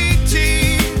DDT.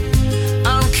 I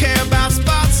don't care about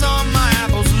spots on my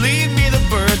apples. Leave me the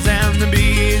birds and the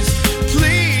bees,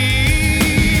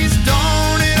 please.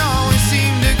 Don't it always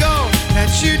seem to go that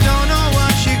you don't know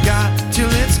what you got till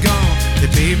it's gone? They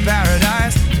paved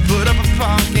paradise to put up a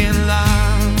parking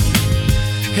lot.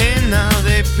 Hey, now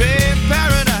they paved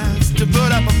paradise to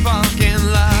put up a parking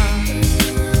lot.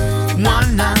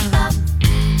 One night.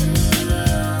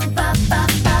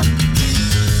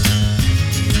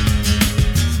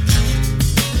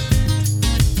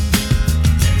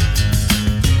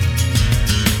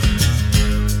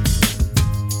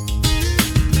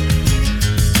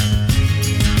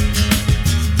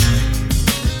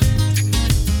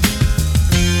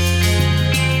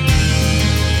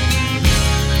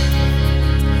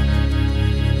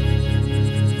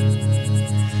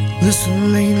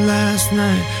 Listen, late last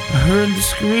night, I heard the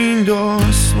screen door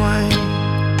swing,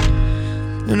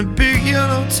 and a big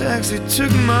yellow taxi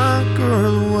took my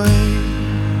girl away.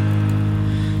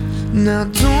 Now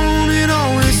don't it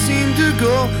always seem to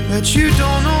go that you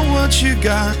don't know what you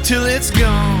got till it's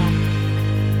gone?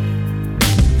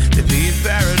 To be in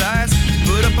paradise,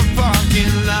 put up a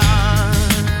parking lot.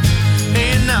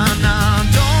 And nah,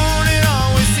 don't it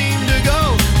always seem to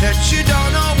go that you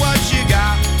don't know what you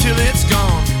got till it's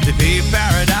gone? To be in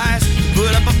paradise,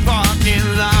 put up a parking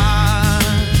lot.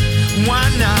 Why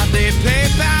not? They pay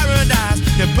paradise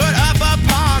to put up a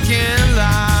parking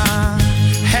lot.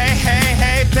 Hey, hey,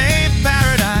 hey, pay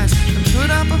paradise and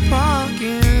put up a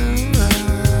parking lot.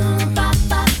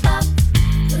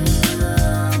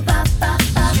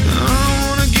 I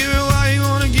wanna give it why you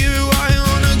wanna give it, why you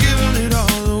wanna give it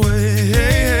all away.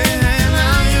 Hey, hey, hey,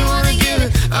 now you wanna give it,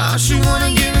 I should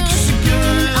wanna give it 'cause you're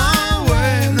giving it all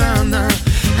away. Nah, nah, I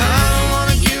don't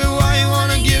wanna give it why you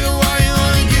wanna give it, why you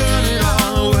wanna give it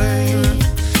all away.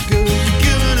 'Cause you're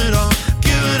giving it all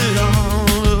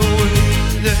away.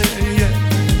 Yeah, yeah.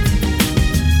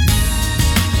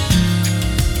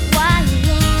 Why you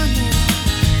want it?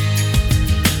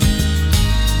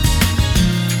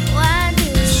 Why do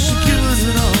you She want gives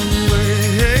it all away.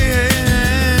 Hey,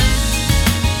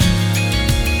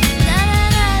 hey,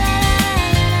 hey.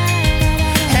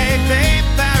 Hey, babe,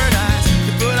 paradise,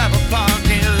 to put up a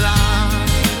parking lot.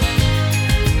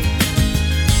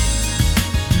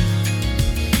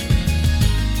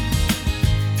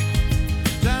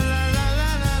 La la la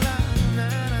la la la, na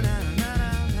na na na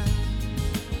na.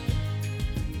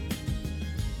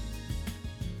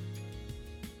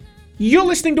 You're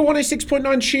listening to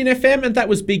 106.9 Tune FM, and that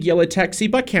was Big Yellow Taxi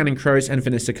by Counting Crows and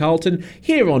Vanessa Carlton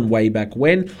here on Way Back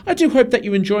When. I do hope that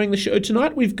you're enjoying the show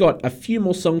tonight. We've got a few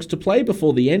more songs to play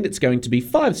before the end. It's going to be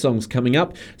 5 songs coming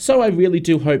up, so I really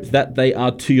do hope that they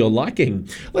are to your liking.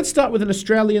 Let's start with an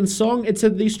Australian song. It's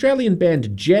the Australian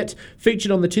band Jet,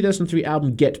 featured on the 2003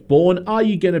 album Get Born. Are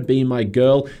You Gonna Be My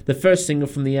Girl? The first single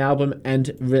from the album,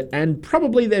 and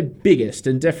probably their biggest,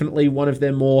 and definitely one of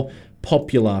their more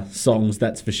popular songs,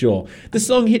 that's for sure. The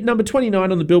song hit number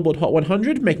 29 on the Billboard Hot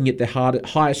 100, making it the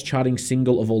highest charting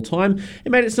single of all time.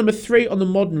 It made its number 3 on the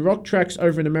Modern Rock Tracks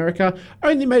over in America,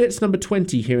 only made its number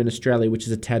 20 here in Australia, which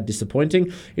is a tad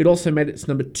disappointing. It also made its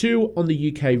number 2 on the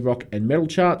UK rock and metal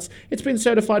charts. It's been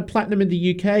certified platinum in the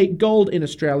UK, gold in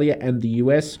Australia and the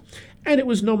US, and it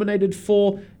was nominated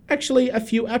for actually a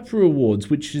few APRA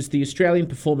awards, which is the Australian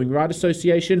Performing Right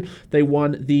Association. They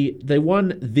won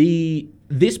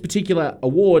this particular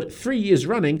award 3 years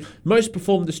running, most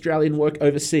performed Australian work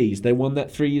overseas. They won that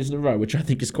 3 years in a row, which I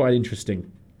think is quite interesting.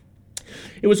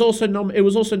 It was also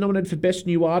nominated for Best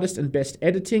New Artist and Best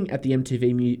Editing at the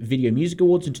MTV Video Music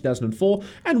Awards in 2004,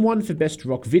 and won for Best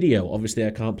Rock Video. Obviously,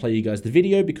 I can't play you guys the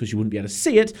video because you wouldn't be able to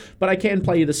see it, but I can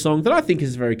play you the song that I think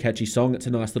is a very catchy song. It's a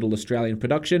nice little Australian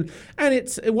production, and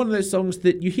it's one of those songs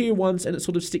that you hear once and it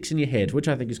sort of sticks in your head, which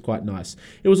I think is quite nice.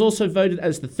 It was also voted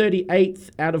as the 38th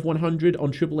out of 100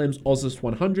 on Triple M's Ozist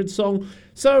 100 song.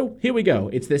 So here we go.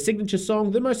 It's their signature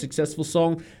song, the most successful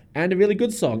song, and a really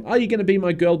good song. Are You Gonna Be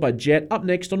My Girl by Jet, up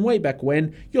next on Way Back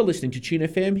When. You're listening to Tune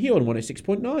FM here on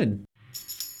 106.9.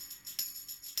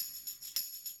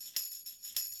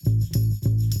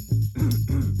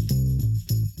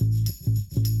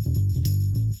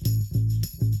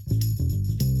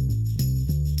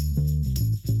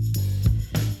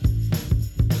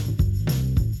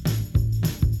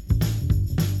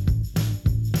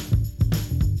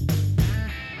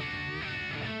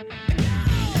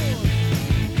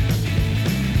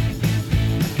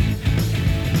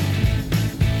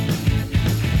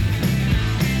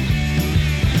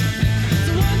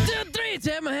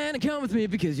 Take my hand and come with me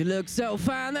because you look so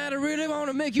fine that I really want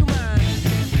to make you mine. I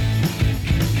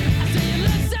say you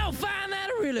look so fine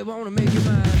that I really want to make you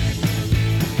mine.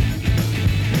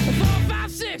 4,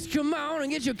 5, 6, come on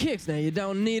and get your kicks. Now you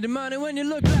don't need the money when you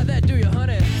look like that, do you,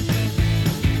 honey?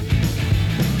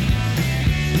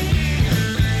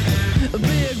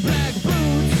 Big black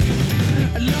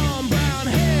boots, long brown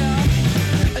hair.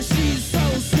 She's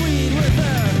so sweet with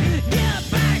her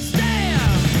get back stare.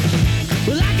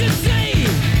 Well, I can see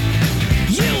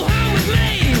you home with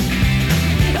me,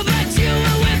 but you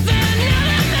were with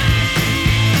another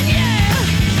man, yeah.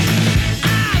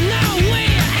 I know we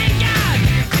ain't got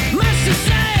much to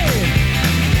say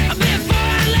before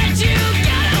I let you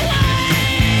get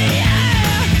away,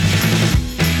 yeah.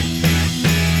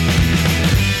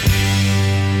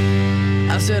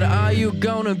 I said, are you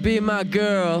gonna be my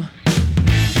girl?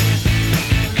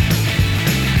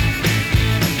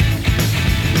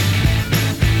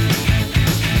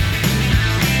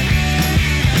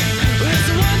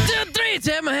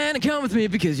 me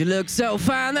because you look so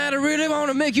fine that I really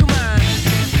wanna make you mine. I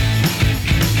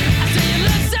say you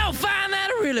look so fine that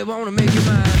I really wanna make you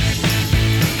mine.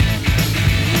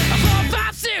 4,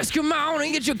 5, 6, come on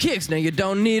and get your kicks. Now you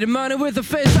don't need money with a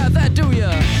face like that, do ya?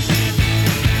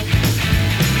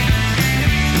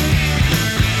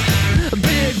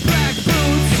 Big black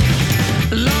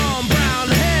boots, long brown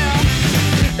hair.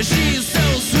 She's so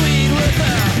sweet with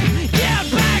her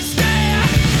get back stare.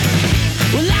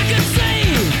 Well, I could see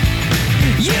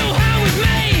you home with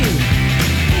me,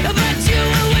 but you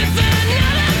were with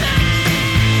another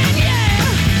man, yeah.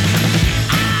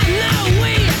 I know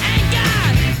we ain't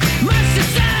got much to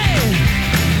say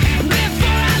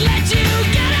before I let you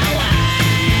get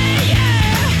away,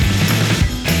 yeah.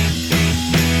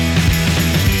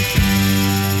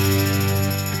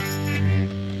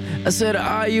 I said,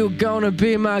 are you gonna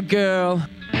be my girl?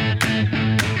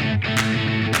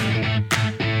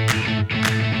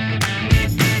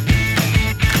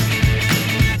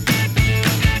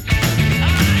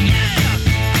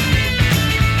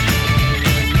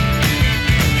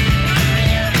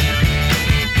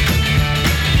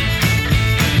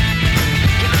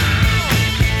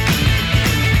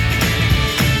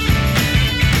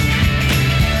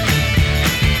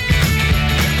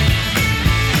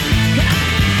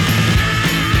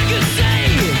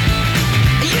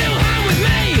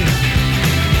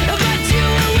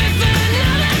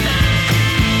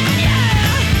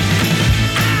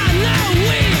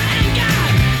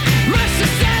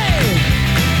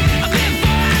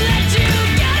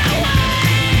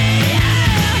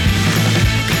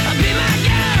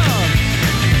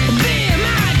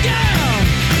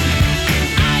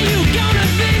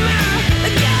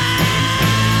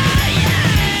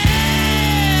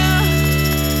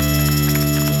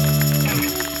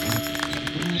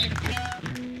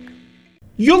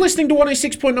 You're listening to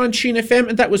 106.9 Tune FM,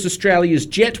 and that was Australia's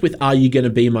Jet with Are You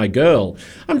Gonna Be My Girl?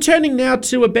 I'm turning now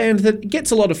to a band that gets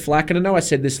a lot of flack, and I know I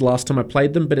said this last time I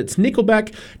played them, but it's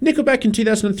Nickelback. Nickelback in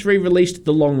 2003 released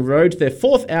The Long Road, their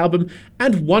fourth album,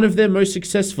 and one of their most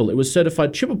successful. It was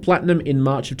certified triple platinum in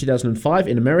March of 2005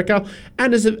 in America,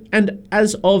 and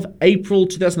as of April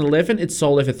 2011, it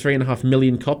sold over 3.5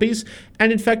 million copies,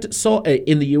 and in fact, it sold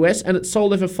in the US, and it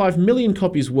sold over 5 million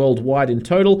copies worldwide in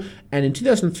total, and in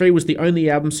 2003 was the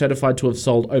only album certified to have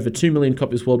sold over 2 million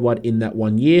copies worldwide in that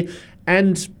 1 year.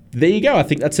 And there you go. I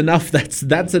think that's enough. That's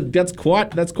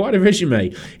quite a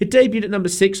resume. It debuted at number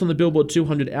 6 on the Billboard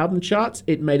 200 album charts.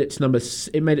 It made its number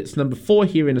 4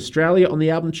 here in Australia on the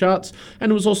album charts,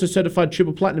 and it was also certified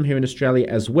triple platinum here in Australia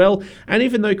as well. And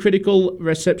even though critical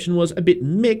reception was a bit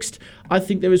mixed, I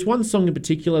think there is one song in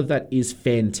particular that is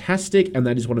fantastic, and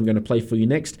that is what I'm going to play for you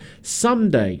next,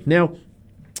 Someday. Now,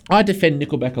 I defend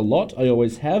Nickelback a lot. I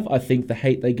always have. I think the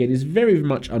hate they get is very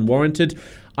much unwarranted.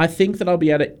 I think that I'll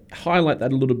be able to highlight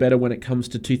that a little better when it comes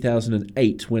to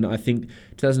 2008, when I think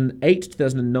 2008,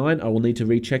 2009, I will need to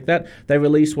recheck that. They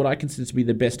released what I consider to be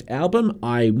the best album.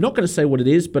 I'm not going to say what it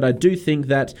is, but I do think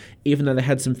that even though they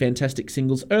had some fantastic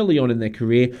singles early on in their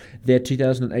career, their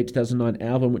 2008, 2009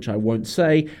 album, which I won't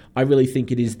say, I really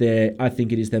think it is their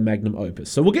magnum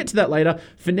opus. So we'll get to that later.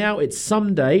 For now, it's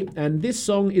Someday, and this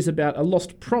song is about a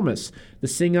lost promise. The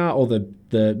singer, or the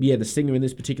singer in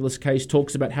this particular case,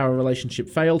 talks about how a relationship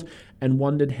failed and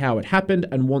wondered how it happened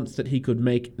and wants that he could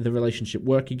make the relationship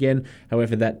work again.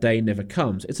 However, that day never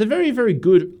comes. It's a very, very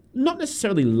good, not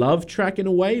necessarily love track in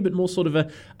a way, but more sort of a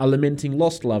lamenting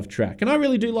lost love track. And I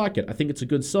really do like it. I think it's a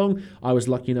good song. I was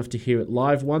lucky enough to hear it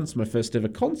live once. My first ever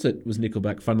concert was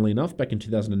Nickelback, funnily enough, back in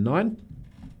 2009.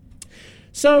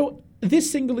 So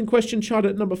this single in question charted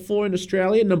at number 4 in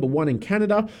Australia, number 1 in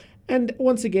Canada. And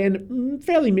once again,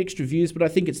 fairly mixed reviews, but I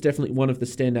think it's definitely one of the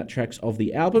standout tracks of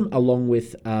the album, along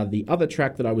with the other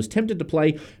track that I was tempted to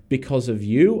play because of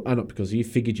you, not because of you,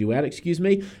 figured you out, excuse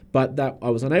me, but that I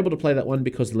was unable to play that one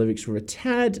because the lyrics were a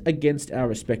tad against our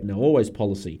Respect Now Always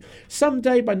policy.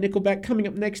 Someday by Nickelback coming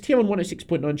up next here on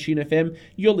 106.9 Tune FM.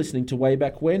 You're listening to Way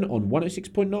Back When on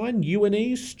 106.9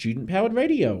 UNE's student-powered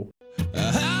radio.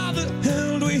 How the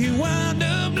hell do we wind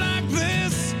up like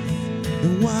this?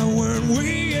 And why weren't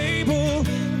we able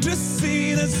to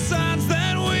see the signs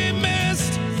that we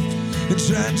missed? And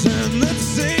try to turn the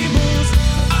tables.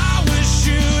 I wish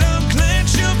you'd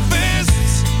unclench your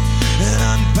fists and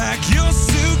unpack your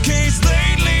suitcase.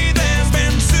 Lately there's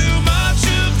been too much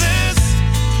of this,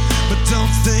 but don't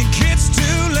think it's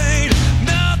too late.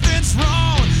 Nothing's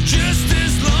wrong, just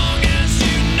as long as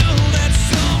you know that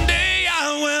someday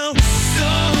I will.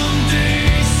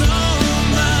 Someday,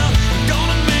 somehow, I'm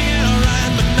gonna make it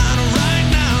alright, but not right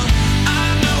now.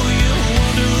 I know you're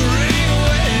wondering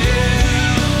where.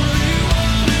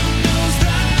 Anyone who knows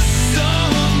that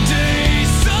someday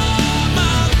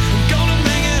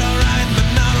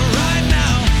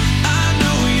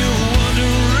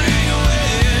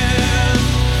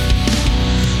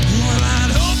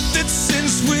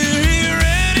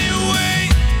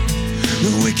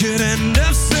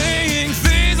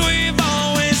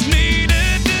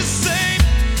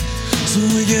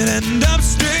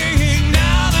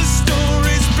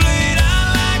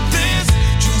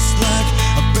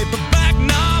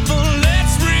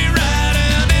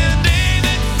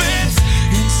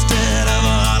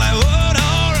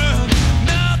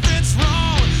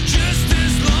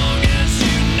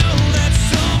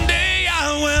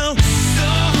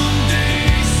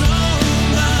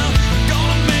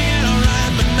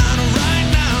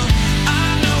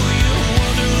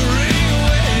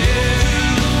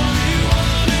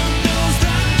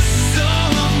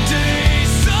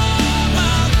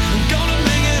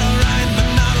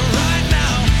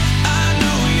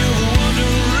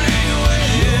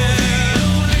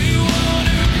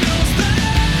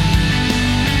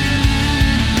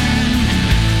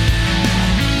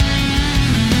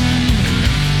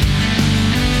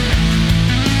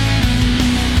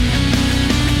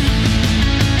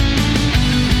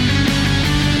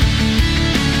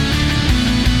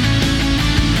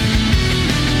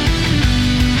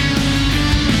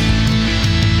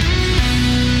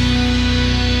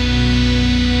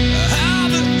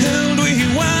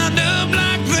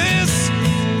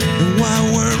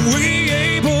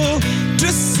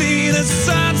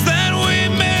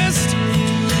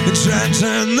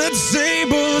turn the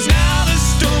tables. Now the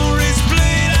story's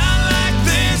played out like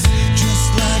this, just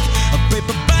like a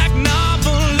paperback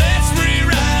novel. Let's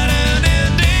rewrite an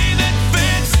ending that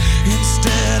fits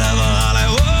instead of a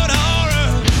Hollywood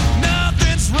horror.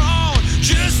 Nothing's wrong,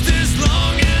 just as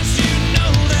long as you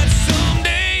know that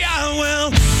someday I will.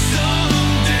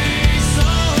 Someday,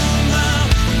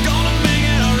 somehow, I'm gonna make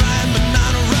it alright, but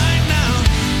not right now.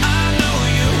 I know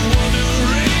you're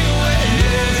wondering where.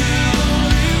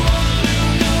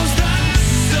 Knows that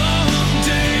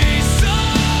someday,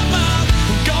 somehow,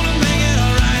 I'm gonna make it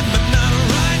alright, but not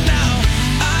right now.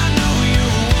 I know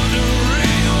you're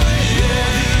wondering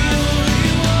where.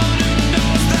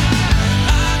 Knows that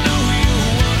I know you're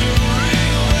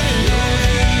wondering where.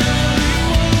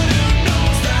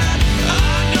 Knows that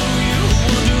I know you're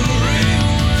wondering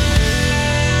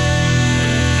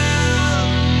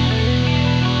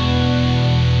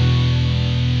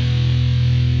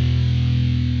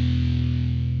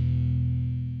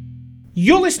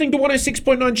You're listening to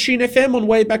 106.9 Tune FM on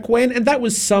Way Back When, and that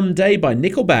was Someday by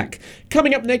Nickelback.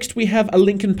 Coming up next, we have a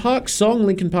Linkin Park song.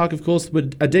 Linkin Park, of course, were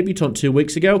a debutante 2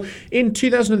 weeks ago. In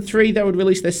 2003, they would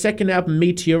release their second album,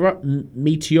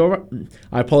 Meteora.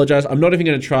 I apologize. I'm not even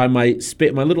going to try. My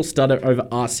little stutter over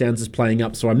R sounds is playing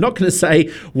up, so I'm not going to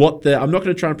say I'm not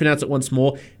going to try and pronounce it once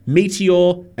more.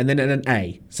 Meteor and then an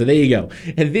A. So there you go.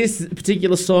 And this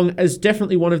particular song is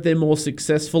definitely one of their more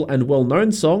successful and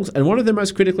well-known songs, and one of their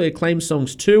most critically acclaimed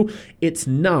songs too. It's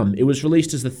Numb. It was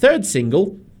released as the third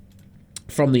single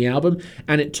from the album,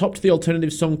 and it topped the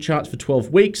alternative song charts for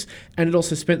 12 weeks, and it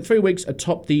also spent 3 weeks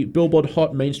atop the Billboard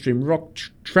Hot Mainstream Rock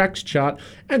Tracks chart,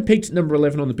 and peaked at number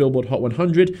 11 on the Billboard Hot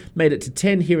 100, made it to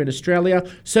 10 here in Australia,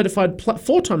 certified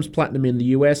 4 times platinum in the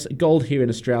US, gold here in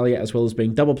Australia, as well as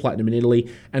being double platinum in Italy,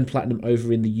 and platinum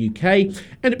over in the UK,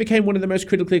 and it became one of the most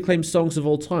critically acclaimed songs of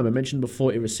all time. I mentioned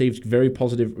before it received very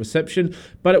positive reception,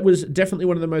 but it was definitely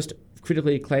one of the most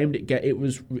critically acclaimed. It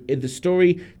was the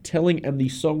storytelling and the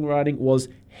songwriting was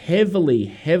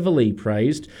heavily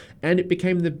praised, and it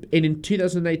became in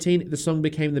 2018 the song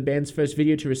became the band's first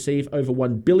video to receive over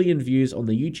 1 billion views on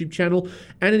the YouTube channel,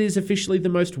 and it is officially the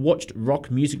most watched rock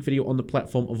music video on the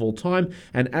platform of all time,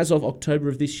 and as of October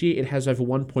of this year it has over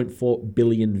 1.4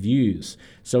 billion views.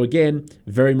 So again,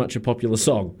 very much a popular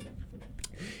song.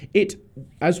 It,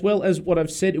 as well as what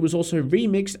I've said, it was also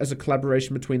remixed as a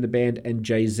collaboration between the band and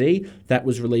Jay-Z. That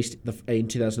was released in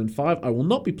 2005. I will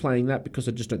not be playing that because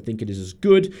I just don't think it is as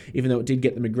good, even though it did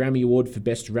get them a Grammy Award for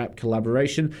Best Rap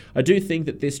Collaboration. I do think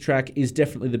that this track is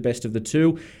definitely the best of the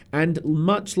two, and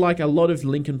much like a lot of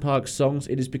Linkin Park songs,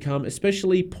 it has become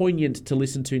especially poignant to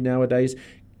listen to nowadays,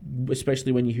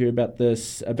 especially when you hear about the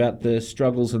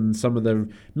struggles and some of the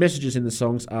messages in the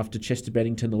songs after Chester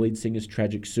Bennington, the lead singer's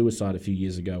tragic suicide a few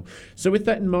years ago. So with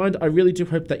that in mind, I really do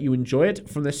hope that you enjoy it.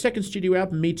 From their second studio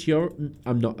album,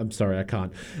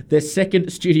 Their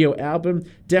second studio album,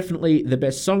 definitely the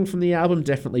best song from the album,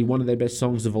 definitely one of their best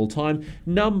songs of all time.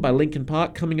 Numb by Linkin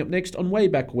Park, coming up next on Way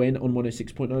Back When on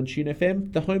 106.9 Tune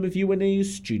FM, the home of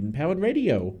UNE's student-powered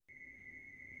radio.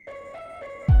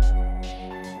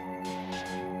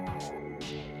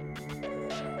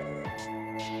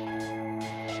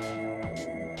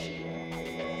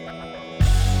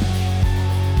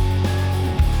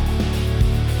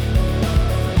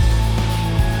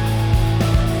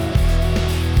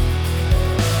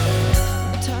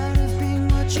 Tired of being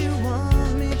what you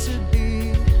want me to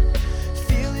be,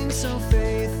 feeling so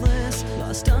faithless,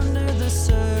 lost under the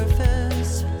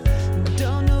surface.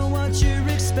 Don't know what you're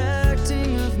expecting.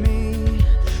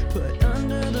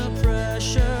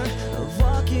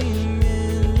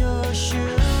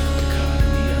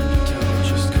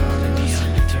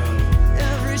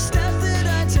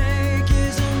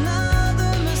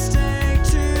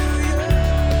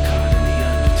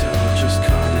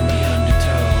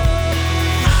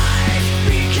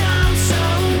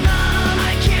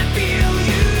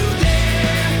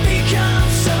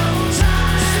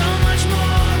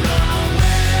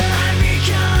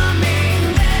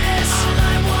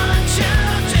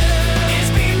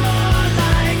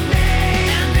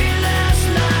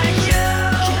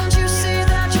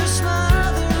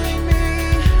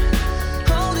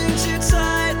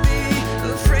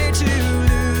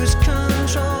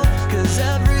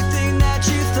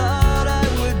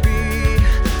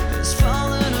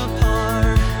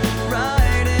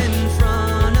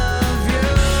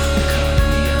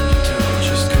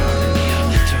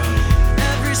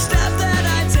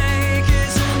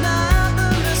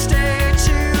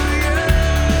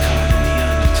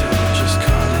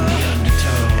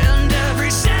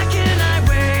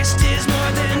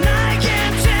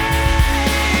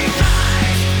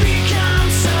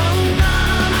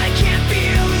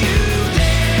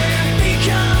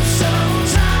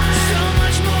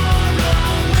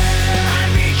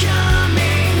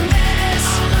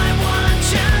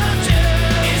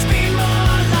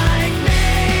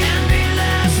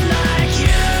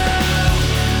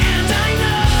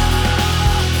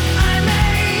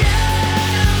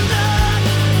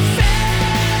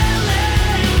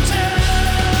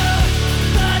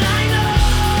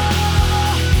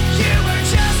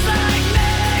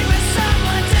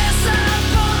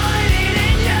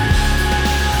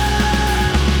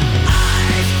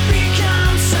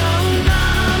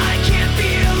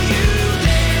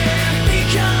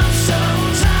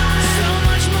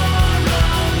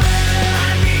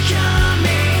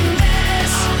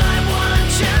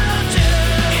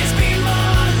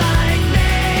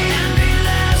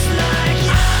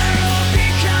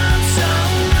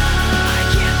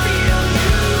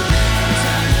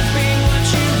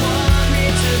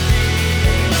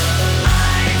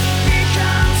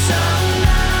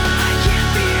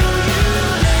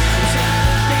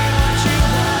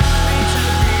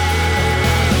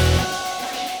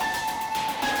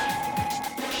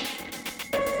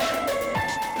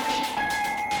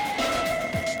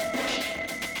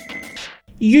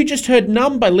 You just heard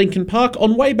Numb by Linkin Park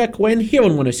on Way Back When here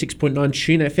on 106.9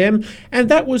 Tune FM, and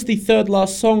that was the third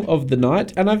last song of the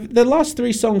night. And the last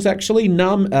three songs actually,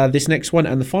 Numb, this next one,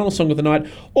 and the final song of the night,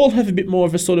 all have a bit more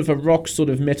of a sort of a rock sort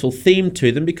of metal theme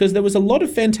to them because there was a lot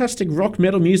of fantastic rock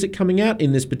metal music coming out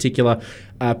in this particular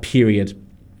period.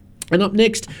 And up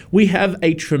next, we have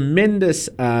a tremendous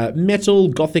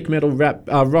gothic metal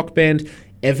rock band,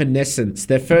 Evanescence.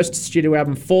 Their first studio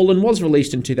album, Fallen, was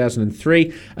released in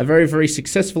 2003. A very, very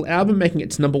successful album, making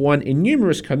it to number one in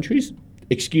numerous countries,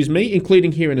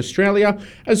 including here in Australia,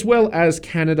 as well as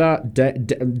Canada,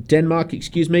 Denmark,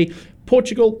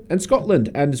 Portugal and Scotland,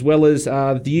 and as well as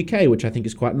the UK, which I think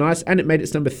is quite nice, and it made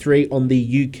its number 3 on the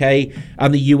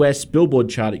US Billboard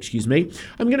chart,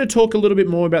 I'm going to talk a little bit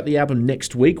more about the album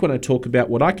next week when I talk about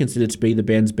what I consider to be the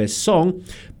band's best song,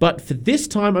 but for this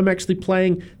time I'm actually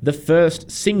playing the first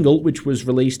single, which was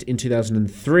released in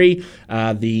 2003.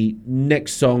 The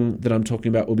next song that I'm talking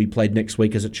about will be played next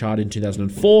week as it charted in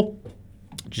 2004.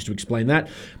 Just to explain that.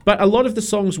 But a lot of the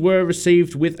songs were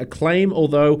received with acclaim,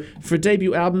 although for a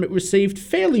debut album it received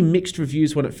fairly mixed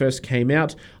reviews when it first came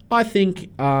out. I think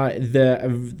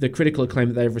the critical acclaim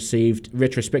that they've received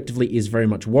retrospectively is very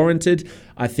much warranted.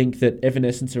 I think that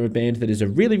Evanescence are a band that is a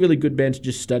really, really good band to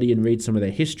just study and read some of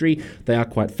their history. They are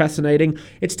quite fascinating.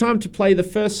 It's time to play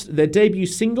their debut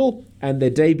single and their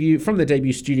debut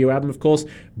studio album, of course,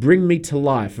 Bring Me to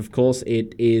Life. Of course,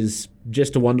 it is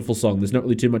just a wonderful song. There's not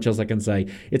really too much else I can say.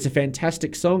 It's a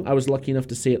fantastic song. I was lucky enough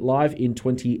to see it live in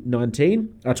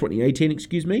 2018,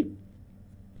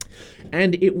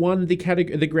 and it won the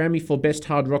Grammy for Best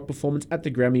Hard Rock Performance at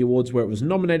the Grammy Awards, where it was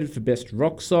nominated for Best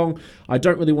Rock Song. I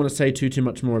don't really want to say too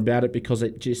much more about it because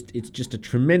it's just a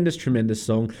tremendous, tremendous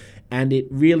song, and it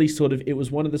really it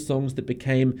was one of the songs that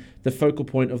became the focal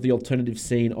point of the alternative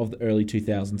scene of the early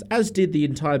 2000s, as did the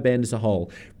entire band as a whole.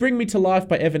 Bring Me to Life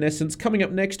by Evanescence, coming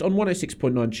up next on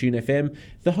 106.9 Tune FM,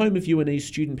 the home of UNE's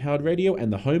student-powered radio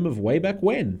and the home of Way Back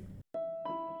When.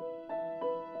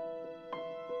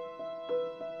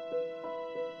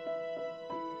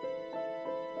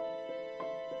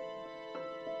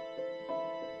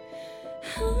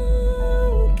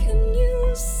 How can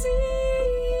you see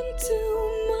into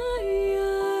my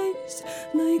eyes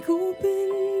like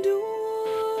open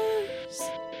doors,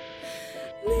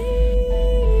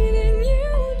 leading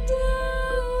you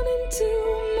down into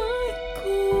my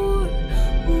core,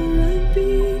 where I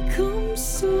become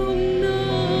so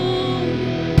numb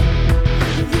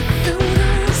without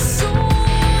a soul,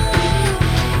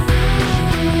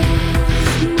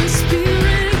 my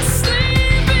spirit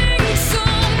sleeping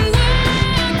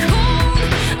somewhere cold.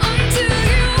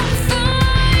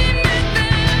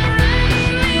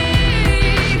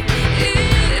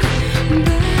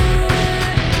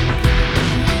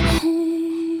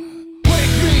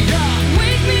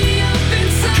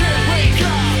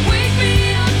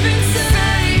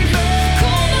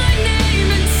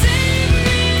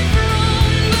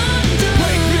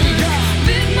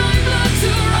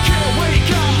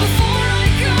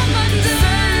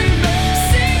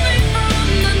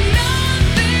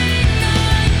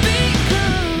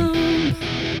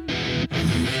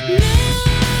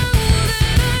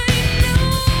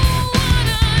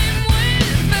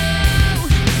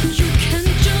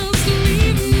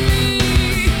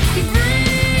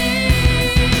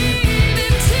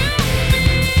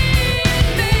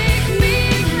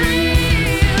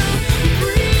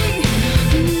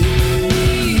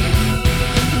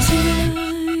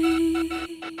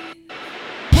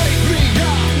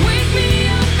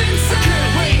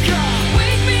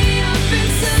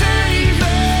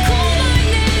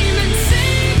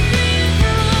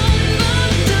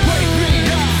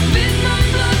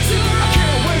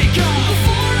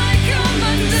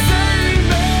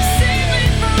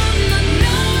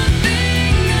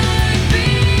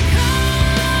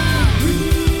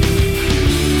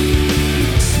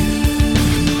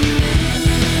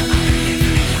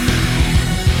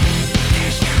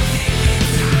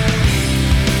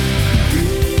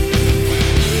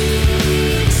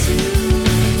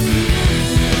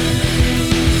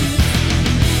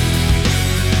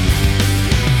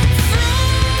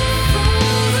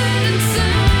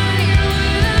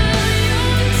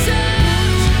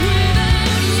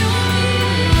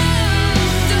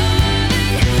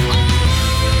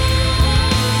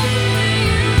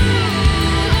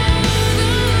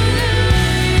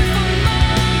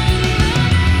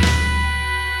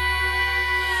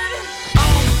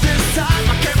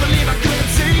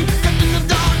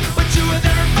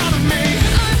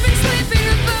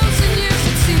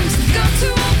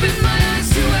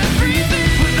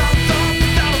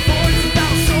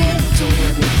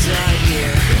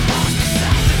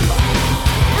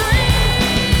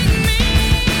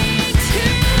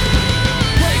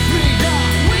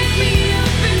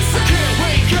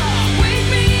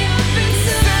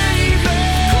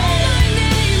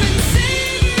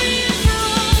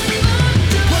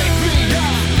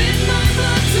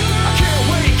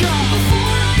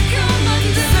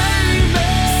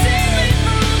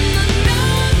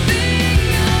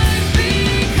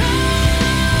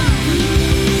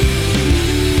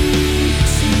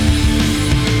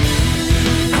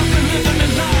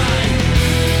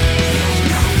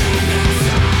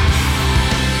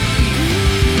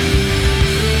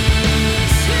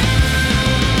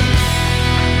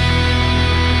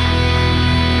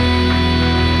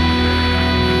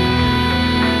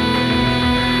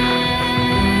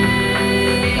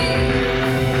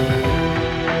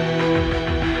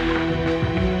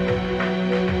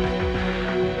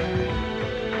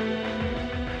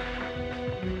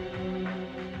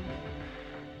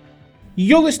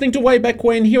 You're listening to Way Back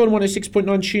When here on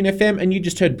 106.9 Tune FM, and you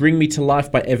just heard Bring Me to Life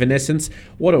by Evanescence.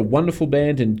 What a wonderful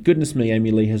band, and goodness me,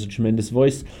 Amy Lee has a tremendous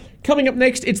voice. Coming up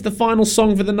next, it's the final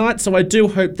song for the night, so I do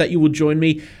hope that you will join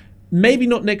me. Maybe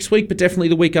not next week, but definitely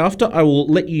the week after. I will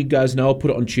let you guys know. I'll put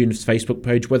it on Tune's Facebook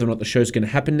page whether or not the show's going to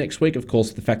happen next week. Of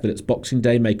course, the fact that it's Boxing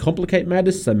Day may complicate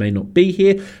matters, so I may not be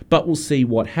here, but we'll see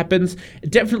what happens.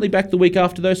 Definitely back the week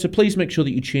after, though, so please make sure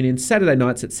that you tune in Saturday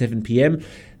nights at 7 p.m.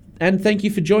 And thank you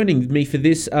for joining me for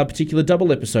this particular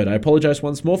double episode. I apologise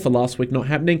once more for last week not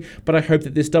happening, but I hope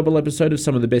that this double episode of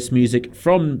some of the best music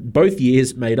from both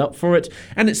years made up for it.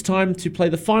 And it's time to play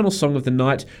the final song of the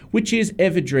night, which is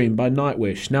Everdream by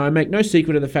Nightwish. Now, I make no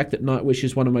secret of the fact that Nightwish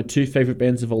is one of my two favourite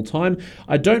bands of all time.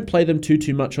 I don't play them too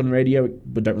much on radio,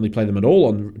 but don't really play them at all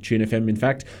on Tune FM, in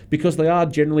fact, because they are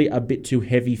generally a bit too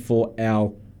heavy for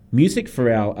our music,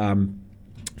 for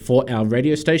our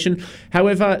radio station.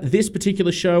 However, this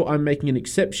particular show, I'm making an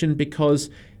exception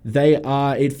because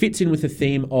it fits in with the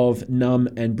theme of Numb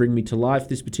and Bring Me to Life,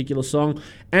 this particular song,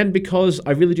 and because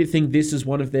I really do think this is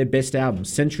one of their best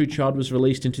albums. Century Child was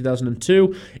released in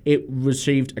 2002. It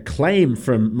received acclaim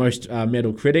from most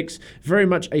metal critics. Very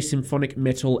much a symphonic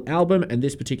metal album, and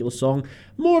this particular song,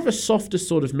 more of a softer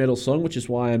sort of metal song, which is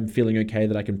why I'm feeling okay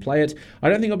that I can play it. I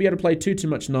don't think I'll be able to play too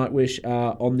much Nightwish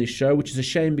on this show, which is a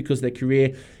shame because their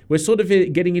career, we're sort of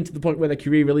getting into the point where their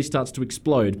career really starts to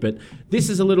explode, but this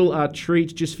is a little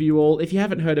treat just for you all. If you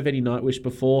haven't heard of any Nightwish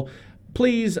before,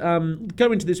 please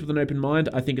go into this with an open mind.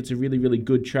 I think it's a really, really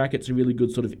good track. It's a really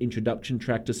good sort of introduction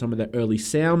track to some of their early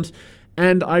sound.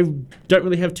 And I don't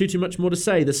really have too much more to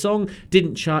say. The song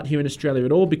didn't chart here in Australia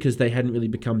at all because they hadn't really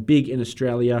become big in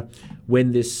Australia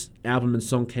when this album and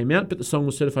song came out, but the song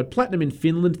was certified platinum in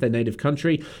Finland, their native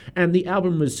country, and the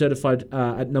album was certified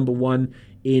at number 1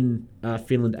 in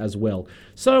Finland as well.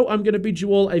 So I'm going to bid you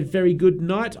all a very good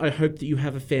night. I hope that you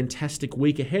have a fantastic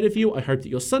week ahead of you. I hope that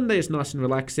your Sunday is nice and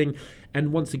relaxing.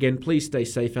 And once again, please stay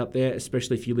safe out there,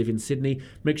 especially if you live in Sydney.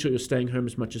 Make sure you're staying home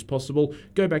as much as possible.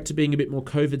 Go back to being a bit more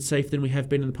COVID safe than we have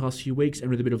been in the past few weeks, and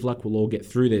with a bit of luck, we'll all get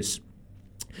through this.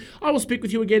 I will speak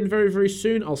with you again very, very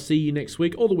soon. I'll see you next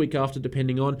week or the week after,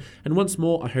 depending on. And once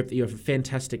more, I hope that you have a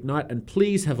fantastic night and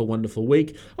please have a wonderful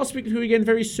week. I'll speak with you again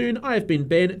very soon. I have been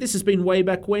Ben. This has been Way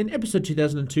Back When, episode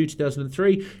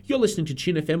 2002-2003. You're listening to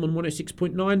Tune FM on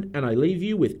 106.9, and I leave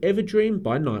you with Everdream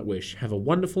by Nightwish. Have a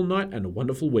wonderful night and a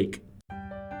wonderful week.